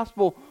the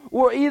gospel,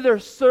 we'll either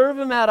serve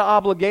him out of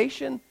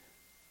obligation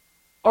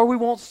or we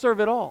won't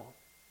serve at all.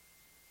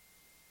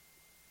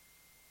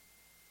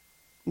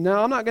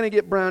 Now, I'm not going to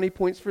get brownie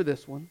points for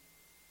this one.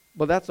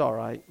 but that's all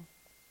right.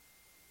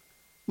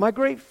 My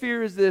great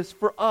fear is this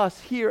for us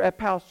here at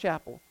Powell's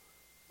Chapel.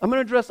 I'm going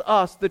to address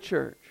us, the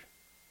church.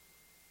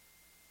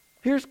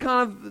 Here's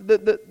kind of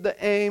the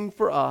aim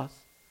for us,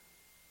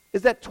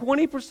 is that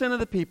 20% of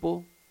the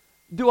people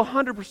do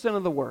 100%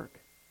 of the work.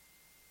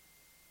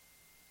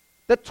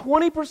 That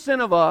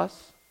 20% of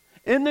us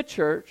in the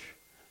church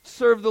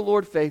serve the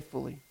Lord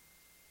faithfully.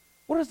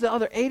 What is the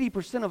other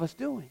 80% of us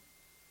doing?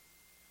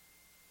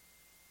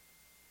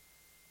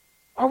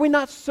 Are we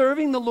not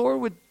serving the Lord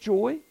with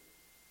joy?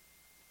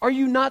 Are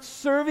you not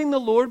serving the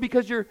Lord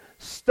because you're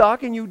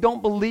stuck and you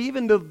don't believe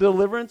in the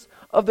deliverance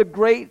of the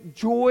great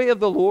joy of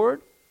the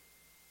Lord?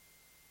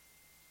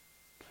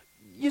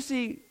 You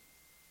see,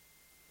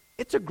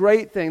 it's a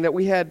great thing that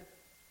we had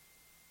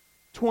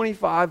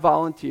 25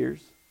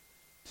 volunteers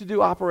to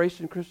do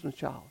Operation Christmas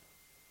Child.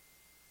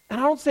 And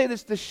I don't say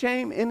this to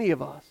shame any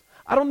of us.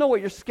 I don't know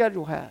what your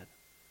schedule had.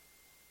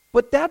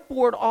 But that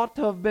board ought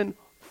to have been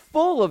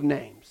full of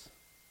names.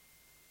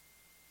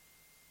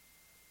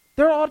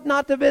 There ought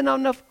not to have been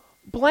enough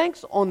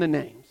blanks on the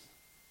names.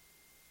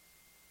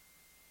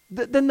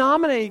 The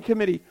nominating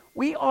committee,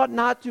 we ought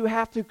not to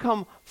have to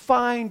come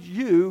find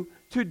you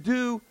to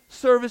do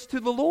service to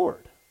the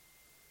Lord.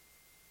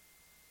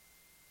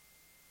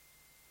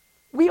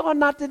 We ought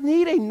not to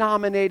need a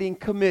nominating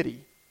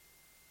committee.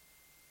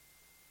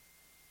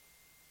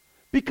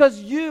 Because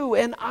you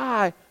and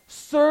I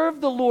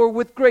serve the Lord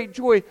with great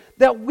joy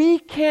that we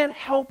can't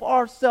help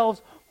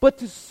ourselves but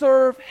to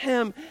serve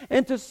Him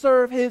and to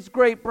serve His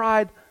great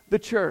bride, the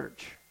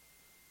church.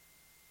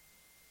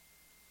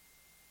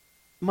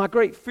 My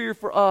great fear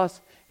for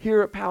us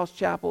here at Powell's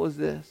Chapel is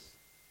this.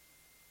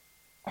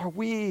 Are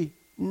we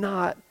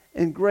not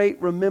in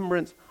great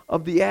remembrance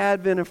of the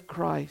advent of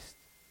Christ?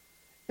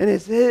 And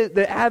is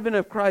the advent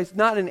of Christ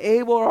not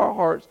enable our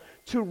hearts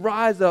to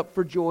rise up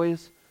for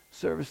joyous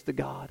service to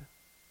God?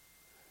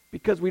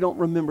 Because we don't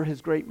remember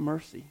His great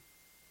mercy.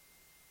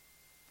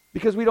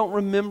 Because we don't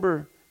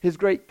remember His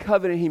great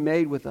covenant He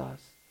made with us.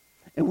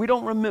 And we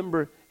don't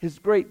remember His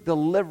great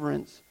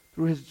deliverance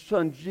through His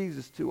Son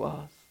Jesus to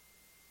us.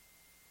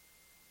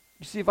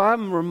 You see, if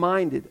I'm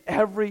reminded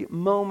every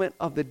moment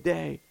of the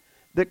day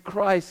that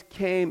Christ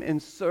came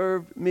and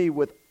served me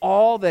with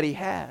all that He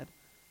had,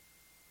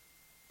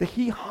 that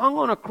He hung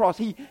on a cross,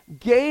 He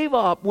gave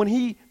up when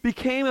He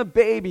became a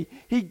baby.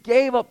 He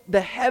gave up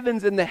the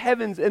heavens and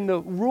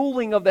the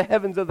ruling of the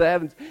heavens of the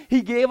heavens.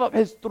 He gave up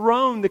His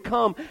throne to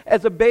come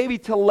as a baby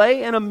to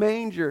lay in a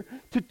manger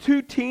to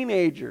two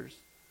teenagers.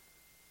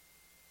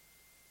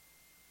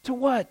 To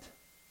what?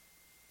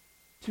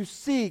 To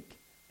seek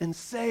and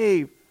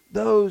save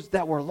those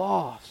that were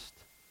lost.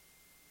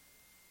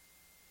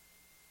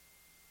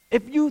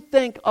 If you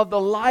think of the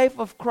life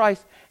of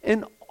Christ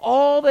and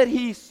all that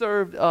He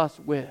served us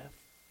with,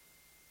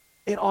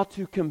 it ought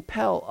to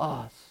compel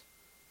us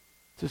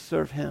to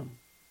serve Him.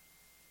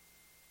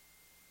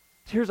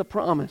 Here's a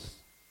promise.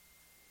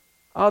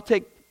 I'll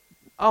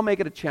make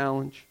it a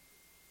challenge.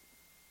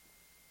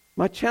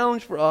 My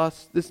challenge for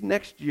us this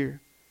next year,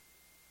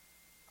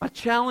 I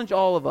challenge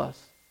all of us,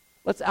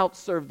 let's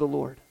outserve the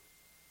Lord.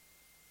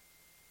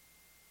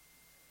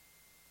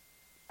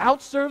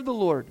 Outserve the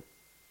Lord.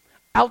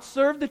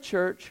 Outserve the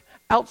church.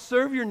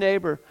 Outserve your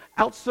neighbor.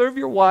 Outserve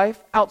your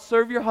wife.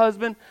 Outserve your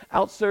husband.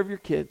 Outserve your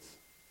kids.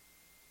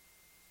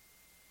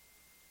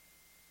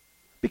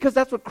 Because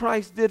that's what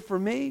Christ did for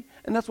me,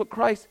 and that's what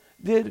Christ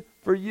did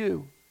for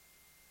you.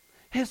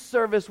 His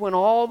service went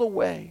all the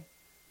way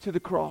to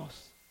the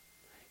cross.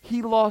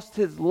 He lost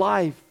His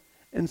life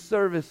in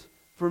service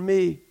for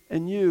me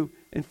and you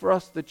and for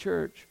us, the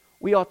church.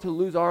 We ought to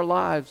lose our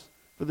lives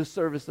for the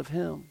service of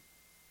Him.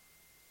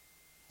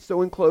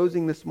 So in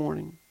closing this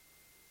morning,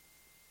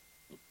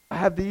 I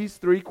have these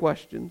 3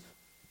 questions.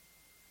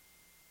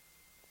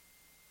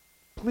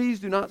 Please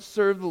do not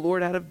serve the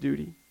Lord out of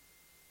duty.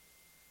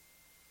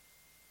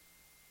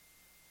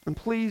 And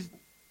please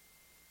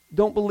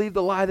don't believe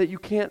the lie that you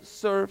can't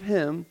serve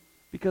Him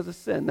because of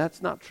sin.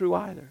 That's not true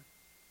either.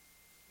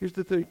 Here's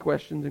the 3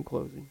 questions in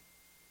closing.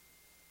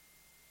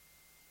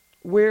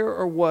 Where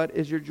or what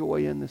is your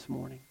joy in this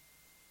morning?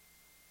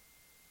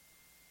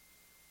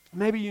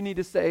 Maybe you need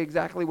to say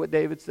exactly what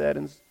David said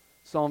in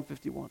Psalm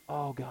 51.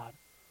 Oh God,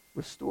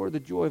 restore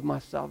the joy of my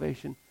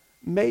salvation.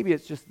 Maybe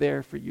it's just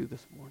there for you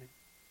this morning.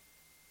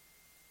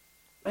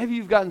 Maybe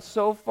you've gotten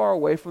so far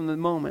away from the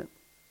moment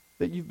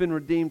that you've been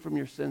redeemed from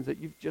your sins that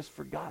you've just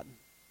forgotten.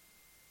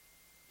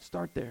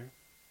 Start there.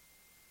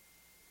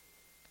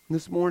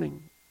 This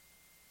morning,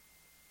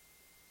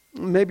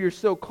 maybe you're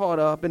so caught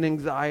up in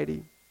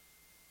anxiety,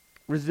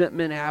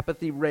 resentment,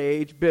 apathy,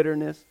 rage,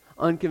 bitterness,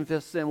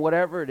 unconfessed sin,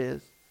 whatever it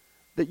is,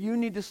 that you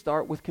need to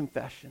start with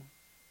confession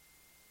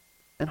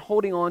and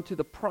holding on to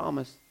the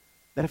promise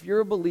that if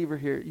you're a believer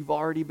here, you've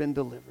already been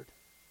delivered.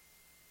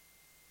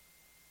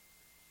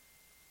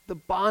 The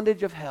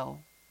bondage of hell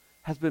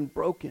has been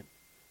broken.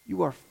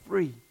 You are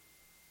free.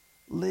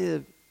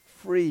 Live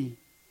free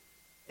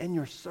in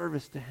your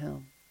service to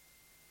Him.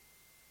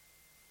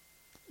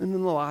 And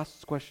then the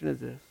last question is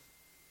this.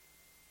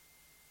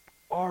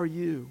 Are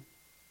you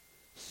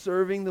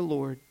serving the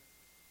Lord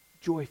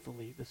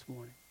joyfully this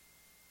morning?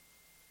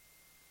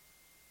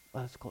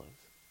 Let us close.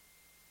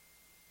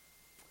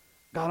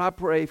 God, I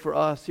pray for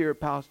us here at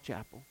Palace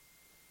Chapel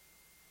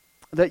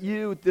that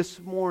you this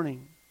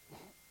morning,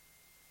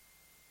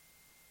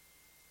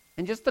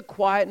 in just the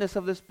quietness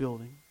of this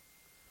building,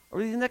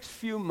 or these next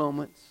few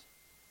moments,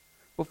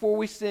 before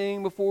we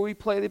sing, before we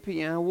play the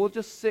piano, we'll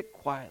just sit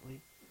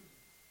quietly.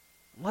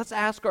 Let's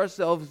ask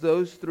ourselves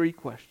those three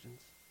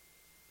questions.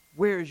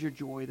 Where is your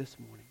joy this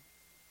morning?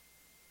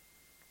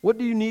 What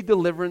do you need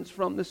deliverance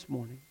from this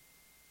morning?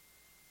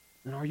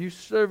 And are you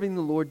serving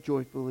the Lord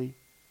joyfully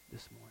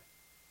this morning?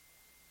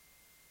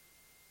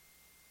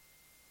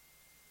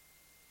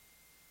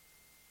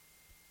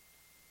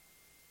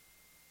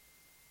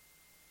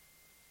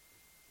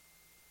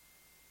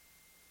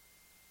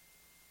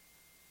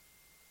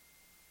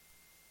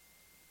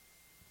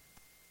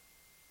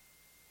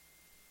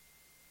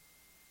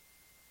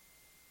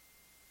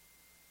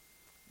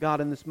 God,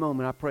 in this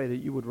moment, I pray that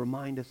you would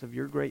remind us of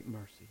your great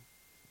mercy,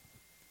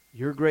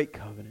 your great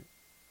covenant,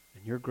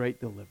 and your great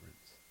deliverance.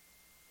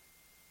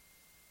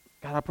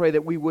 God, I pray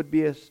that we would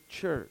be a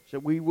church,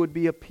 that we would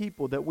be a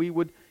people, that we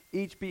would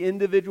each be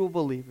individual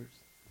believers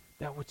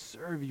that would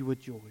serve you with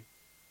joy.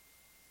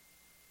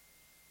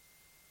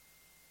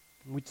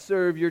 And we'd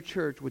serve your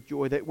church with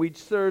joy, that we'd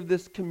serve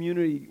this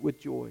community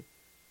with joy.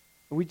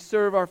 And we'd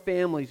serve our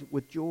families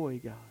with joy,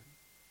 God.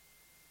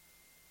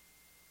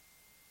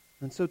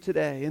 And so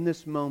today, in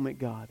this moment,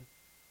 God,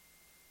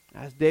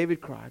 as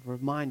David cried,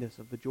 remind us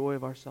of the joy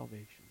of our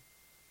salvation.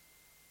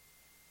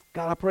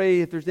 God, I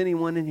pray if there's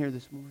anyone in here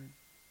this morning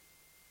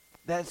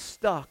that's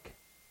stuck,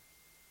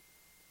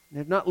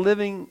 they're not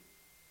living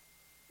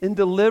in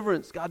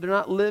deliverance, God, they're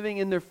not living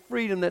in their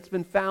freedom that's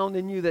been found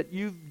in you, that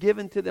you've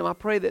given to them. I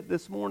pray that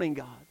this morning,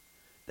 God,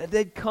 that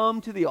they'd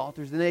come to the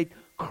altars and they'd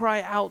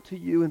cry out to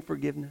you in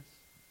forgiveness.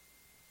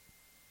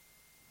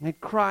 And they'd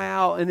cry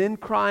out, and in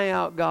crying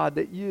out, God,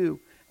 that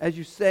you, as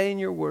you say in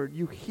your word,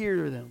 you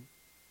hear them,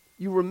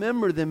 you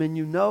remember them, and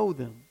you know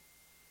them.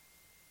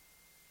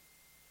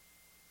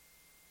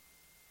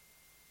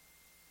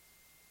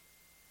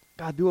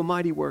 God, do a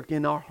mighty work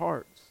in our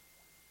hearts.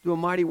 Do a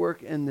mighty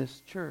work in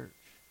this church.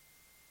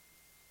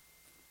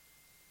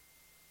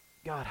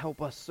 God,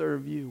 help us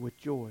serve you with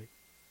joy.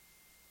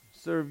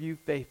 Serve you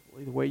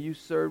faithfully the way you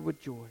served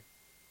with joy.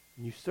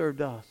 And you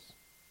served us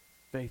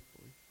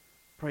faithfully.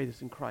 Pray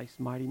this in Christ's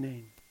mighty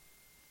name.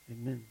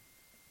 Amen.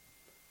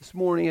 This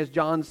morning as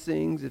John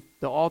sings, if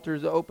the altar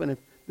is open, if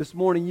this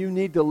morning you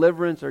need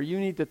deliverance or you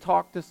need to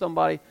talk to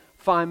somebody,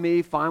 find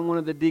me, find one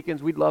of the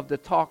deacons. We'd love to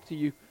talk to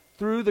you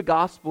through the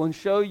gospel and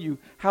show you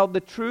how the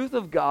truth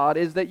of God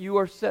is that you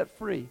are set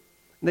free.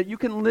 And that you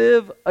can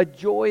live a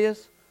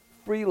joyous,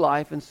 free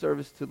life in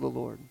service to the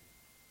Lord.